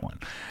want to get one.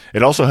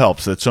 It also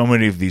helps that so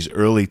many of these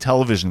early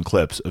television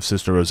clips of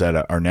Sister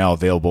Rosetta are now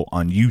available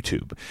on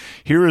YouTube.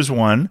 Here is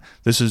one.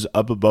 This is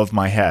Up Above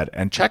My Head.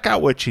 And check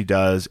out what she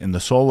does in the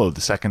solo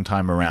the second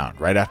time around,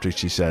 right after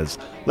she says,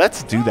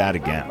 "Let's do that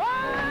again."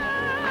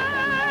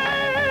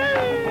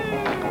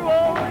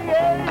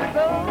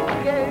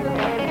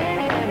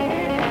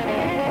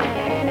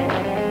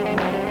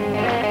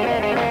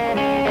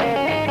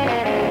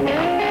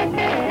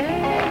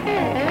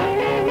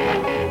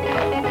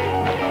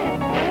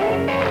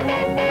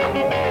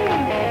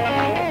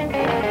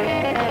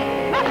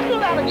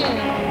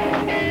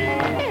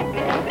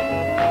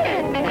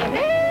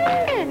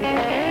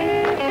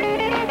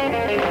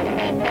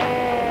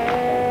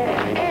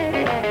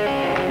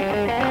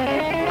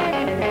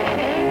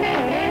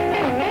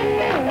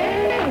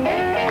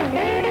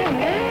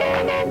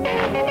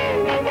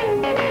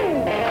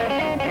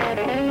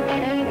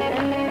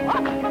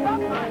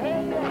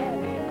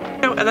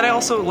 And then I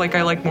also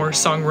I like more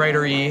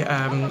songwritery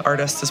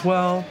artists as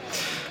well.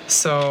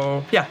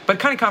 So yeah, but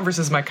Connie Converse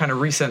is my kind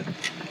of recent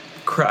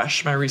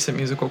crush, my recent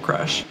musical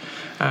crush.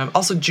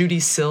 Also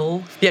Judy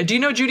Sill. Yeah, do you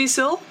know Judy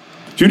Sill?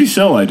 Judy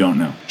Sill, I don't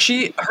know.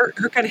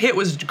 Her kind of hit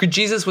was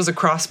Jesus Was a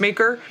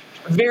Crossmaker.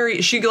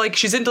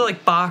 She's into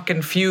Bach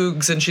and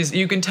fugues, and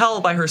you can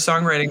tell by her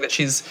songwriting that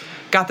she's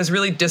got this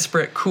really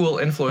disparate, cool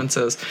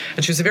influences.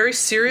 And she's a very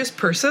serious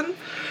person,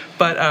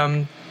 but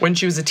when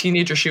she was a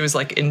teenager, she was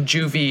in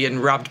juvie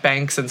and robbed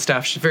banks and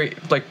stuff. She's very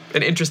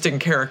an interesting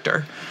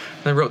character.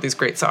 And they wrote these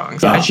great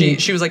songs. And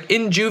she was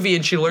in juvie,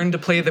 and she learned to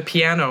play the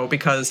piano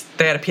because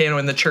they had a piano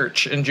in the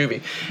church in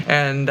juvie.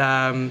 And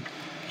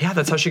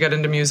that's how she got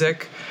into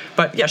music.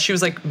 But yeah, she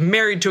was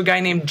married to a guy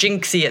named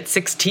Jinxie at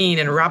 16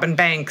 and robbing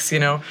banks,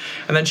 And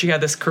then she had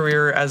this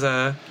career as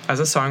a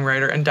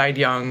songwriter and died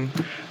young.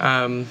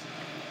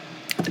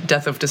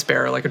 Death of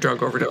despair, a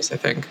drug overdose, I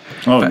think.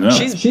 Oh, but no.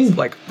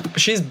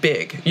 She's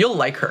big. You'll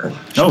like her.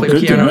 She'll play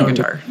good piano and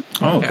guitar.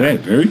 Oh, okay,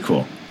 very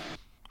cool.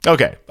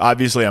 Okay,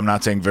 obviously I'm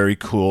not saying very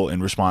cool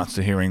in response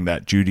to hearing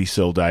that Judy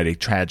Sill died a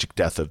tragic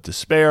death of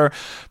despair,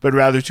 but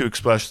rather to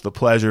express the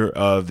pleasure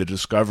of the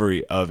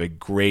discovery of a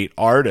great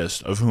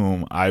artist of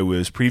whom I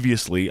was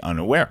previously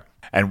unaware.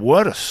 And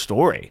what a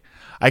story.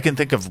 I can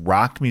think of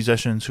rock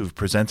musicians who've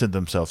presented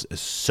themselves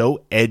as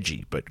so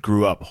edgy but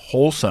grew up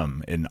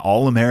wholesome in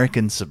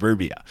all-American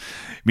suburbia.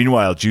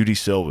 Meanwhile, Judy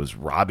Sill was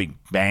robbing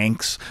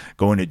banks,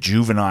 going to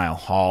juvenile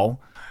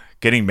hall,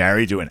 getting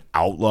married to an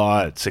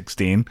outlaw at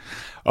 16.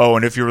 Oh,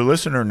 and if you're a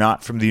listener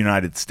not from the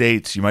United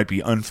States, you might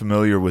be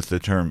unfamiliar with the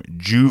term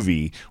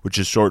juvie, which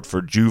is short for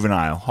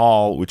juvenile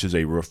hall, which is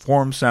a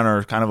reform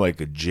center, kind of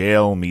like a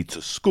jail meets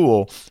a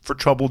school for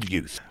troubled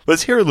youth.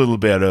 Let's hear a little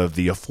bit of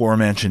the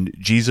aforementioned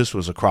Jesus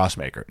Was a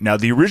Crossmaker. Now,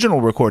 the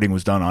original recording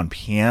was done on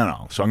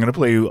piano, so I'm going to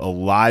play you a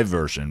live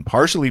version,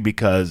 partially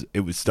because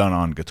it was done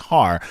on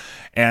guitar,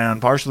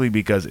 and partially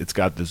because it's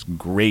got this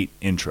great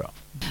intro.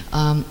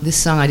 This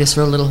song I just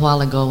wrote a little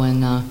while ago,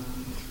 and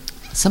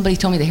somebody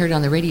told me they heard it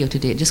on the radio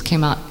today. It just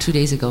came out 2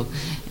 days ago,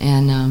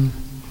 and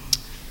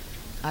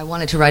I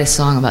wanted to write a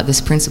song about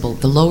this principle.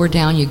 The lower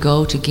down you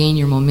go to gain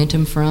your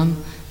momentum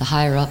from, the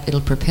higher up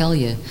it'll propel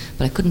you.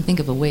 But I couldn't think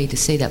of a way to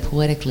say that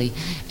poetically,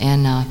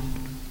 and I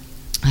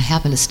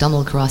happened to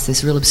stumble across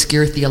this real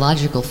obscure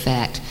theological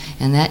fact,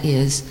 and that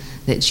is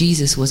that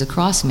Jesus was a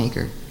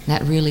crossmaker.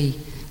 That really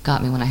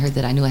got me when I heard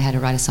that. I knew I had to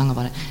write a song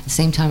about it. At the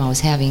same time, I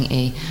was having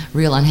a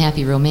real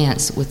unhappy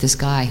romance with this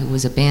guy who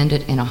was a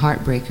bandit and a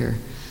heartbreaker.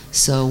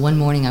 So one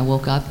morning I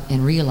woke up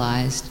and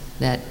realized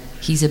that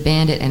he's a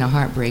bandit and a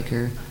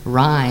heartbreaker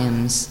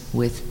rhymes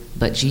with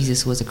 "but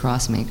Jesus was a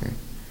crossmaker."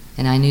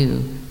 And I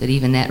knew that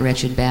even that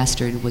wretched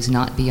bastard was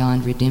not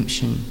beyond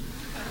redemption.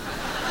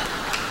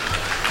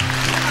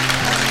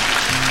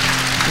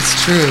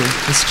 It's true.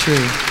 It's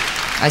true.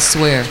 I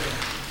swear.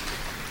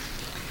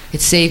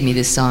 It saved me,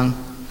 this song.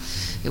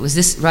 It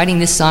was writing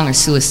this song or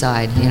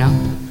suicide, you know?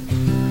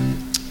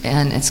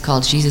 And it's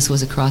called "Jesus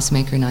Was a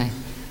Crossmaker," and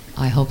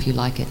I hope you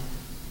like it.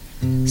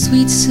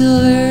 Sweet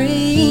silver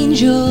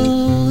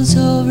angels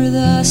over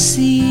the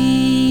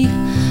sea,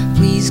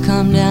 please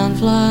come down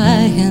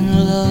flying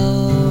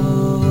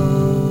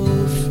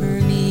low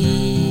for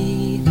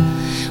me.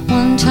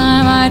 One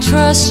time I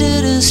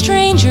trusted a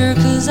stranger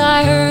 'cause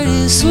I heard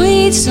his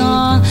sweet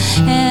song,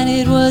 and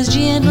it was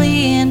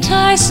gently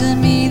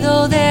enticing me,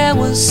 though there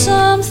was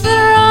something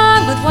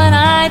wrong. But when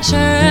I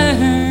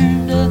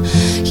turned,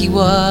 he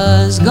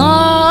was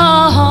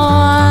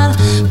gone,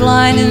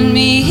 blinding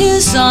me.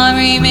 His song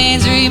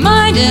remains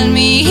reminding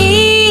me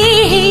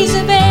he's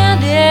a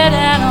bandit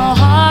and a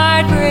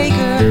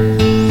heartbreaker.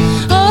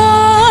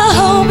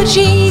 Oh, but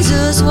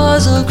Jesus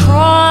was a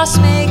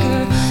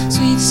crossmaker.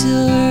 Sweet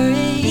silver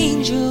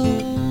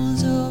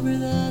angels over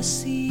the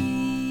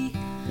sea.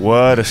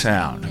 What a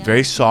sound.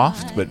 Very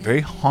soft, but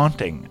very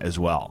haunting as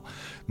well.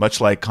 Much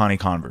like Connie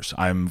Converse.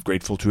 I'm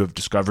grateful to have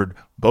discovered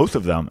both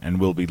of them and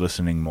will be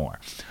listening more.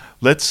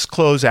 Let's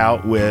close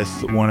out with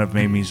one of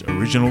Mamie's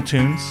original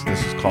tunes.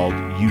 This is called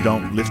 "You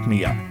Don't Lift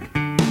Me Up."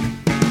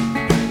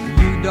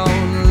 You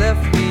don't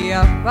lift me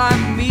up, I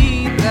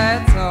mean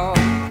that's all.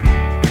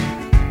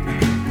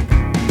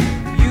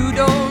 You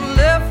don't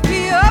lift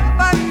me up,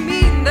 I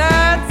mean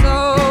that's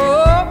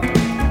all.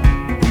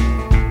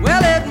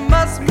 Well, it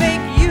must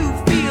make you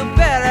feel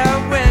better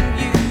when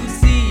you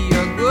see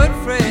your good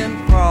friend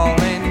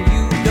crawling.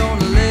 You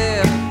don't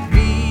lift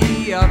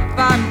me up,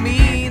 I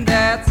mean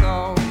that's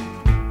all.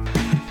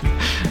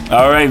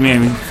 All right,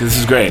 Mamie, this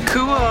is great.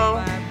 Cool.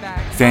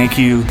 Thank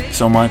you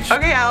so much.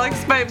 Okay,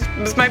 Alex,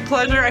 it's my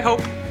pleasure. I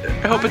hope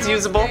it's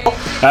usable.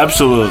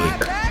 Absolutely.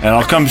 And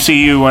I'll come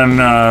see you when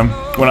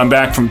I'm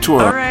back from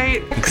tour. All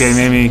right. Okay,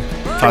 Mamie.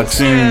 Talk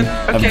soon.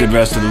 Okay. Have a good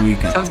rest of the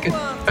weekend. Sounds good.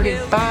 Okay,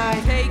 bye.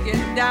 Take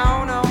it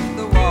down off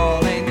the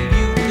wall, and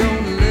you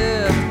don't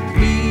lift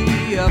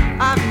me up.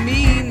 I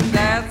mean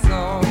that's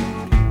all.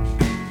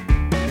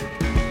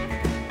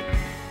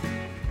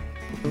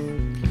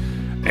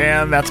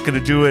 And that's going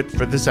to do it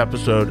for this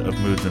episode of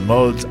Moods and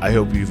Modes. I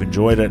hope you've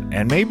enjoyed it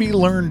and maybe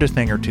learned a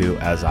thing or two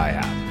as I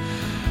have.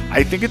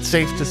 I think it's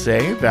safe to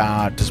say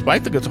that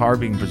despite the guitar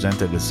being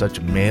presented as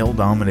such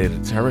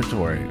male-dominated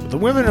territory, the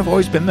women have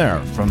always been there,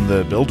 from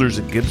the builders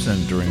at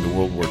Gibson during the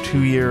World War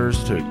II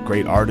years to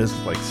great artists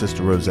like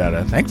Sister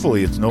Rosetta.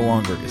 Thankfully, it's no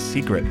longer a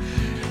secret.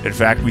 In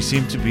fact, we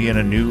seem to be in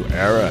a new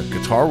era.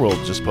 Guitar World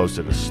just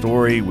posted a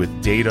story with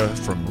data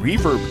from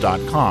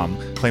Reverb.com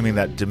claiming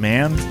that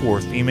demand for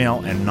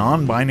female and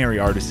non-binary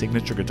artist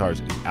signature guitars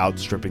is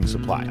outstripping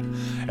supply.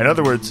 In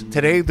other words,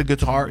 today the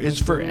guitar is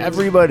for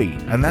everybody,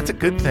 and that's a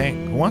good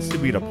thing. Who wants to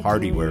be at a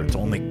party where it's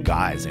only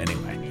guys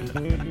anyway?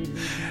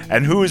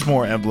 And who is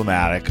more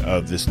emblematic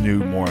of this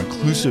new, more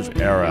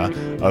inclusive era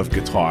of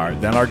guitar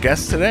than our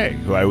guests today,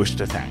 who I wish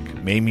to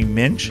thank, Mamie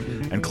Minch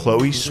and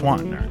Chloe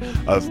Swantner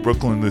of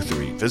Brooklyn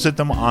Lutherie. Visit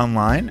them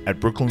online at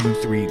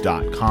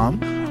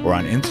brooklynlutherie.com or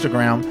on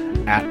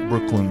Instagram at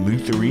Brooklyn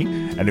Lutherie.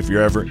 And if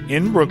you're ever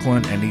in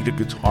Brooklyn and need a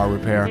guitar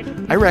repair,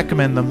 I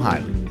recommend them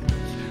highly.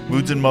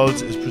 Moods and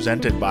Modes is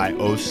presented by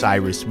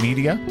Osiris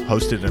Media,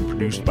 hosted and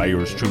produced by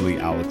yours truly,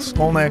 Alex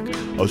Skolnick.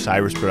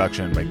 Osiris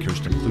production by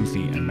Kirsten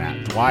Cluthy and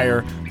Matt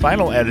Dwyer.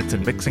 Final edits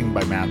and mixing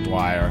by Matt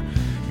Dwyer.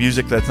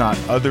 Music that's not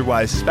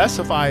otherwise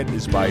specified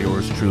is by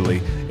yours truly,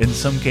 in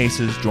some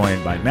cases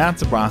joined by Matt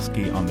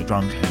Zabrowski on the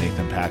drums and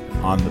Nathan Peck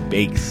on the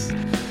bass.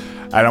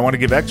 And I want to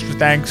give extra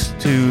thanks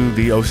to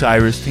the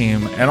Osiris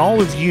team and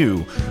all of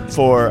you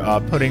for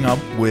putting up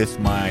with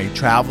my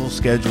travel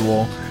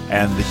schedule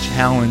and the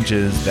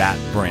challenges that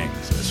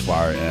brings as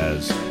far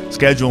as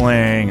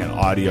scheduling and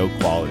audio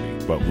quality.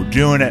 But we're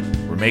doing it.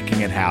 We're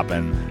making it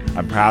happen.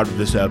 I'm proud of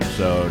this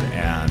episode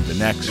and the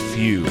next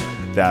few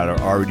that are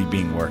already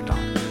being worked on.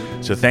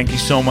 So thank you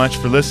so much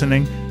for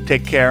listening.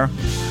 Take care.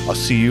 I'll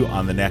see you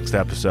on the next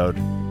episode.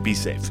 Be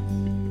safe.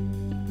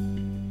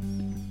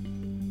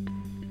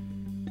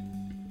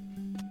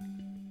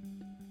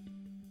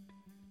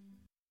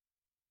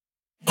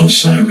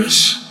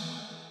 Osiris.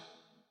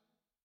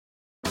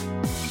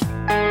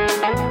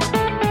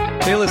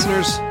 Hey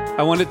listeners,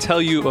 I want to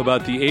tell you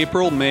about the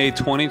April-May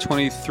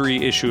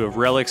 2023 issue of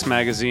Relics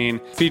magazine.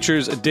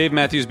 Features a Dave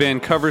Matthews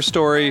Band cover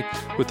story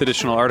with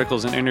additional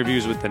articles and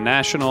interviews with The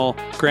National,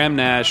 Graham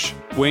Nash,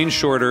 Wayne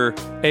Shorter,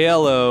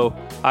 ALO,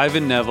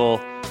 Ivan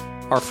Neville,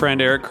 our friend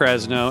Eric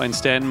Krasno and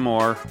Stanton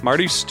Moore,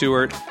 Marty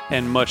Stewart,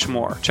 and much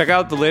more. Check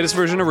out the latest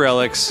version of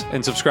Relics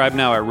and subscribe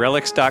now at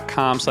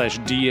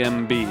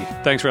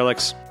relics.com/DMB. Thanks,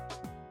 Relics.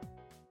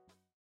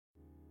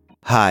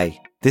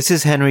 Hi, this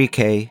is Henry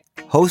Kay,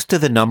 host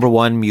of the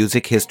 #1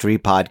 music history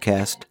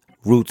podcast,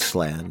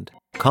 Rootsland.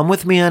 Come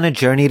with me on a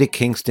journey to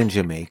Kingston,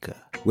 Jamaica,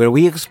 where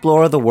we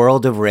explore the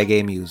world of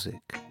reggae music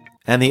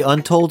and the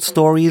untold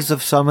stories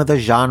of some of the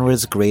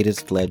genre's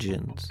greatest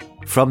legends.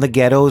 From the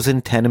ghettos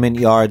and tenement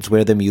yards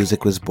where the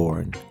music was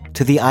born,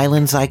 to the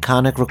island's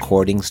iconic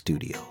recording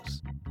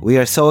studios. We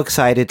are so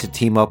excited to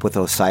team up with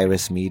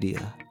Osiris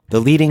Media, the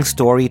leading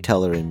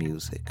storyteller in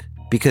music,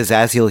 because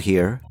as you'll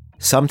hear,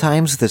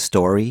 sometimes the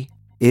story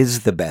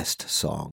is the best song.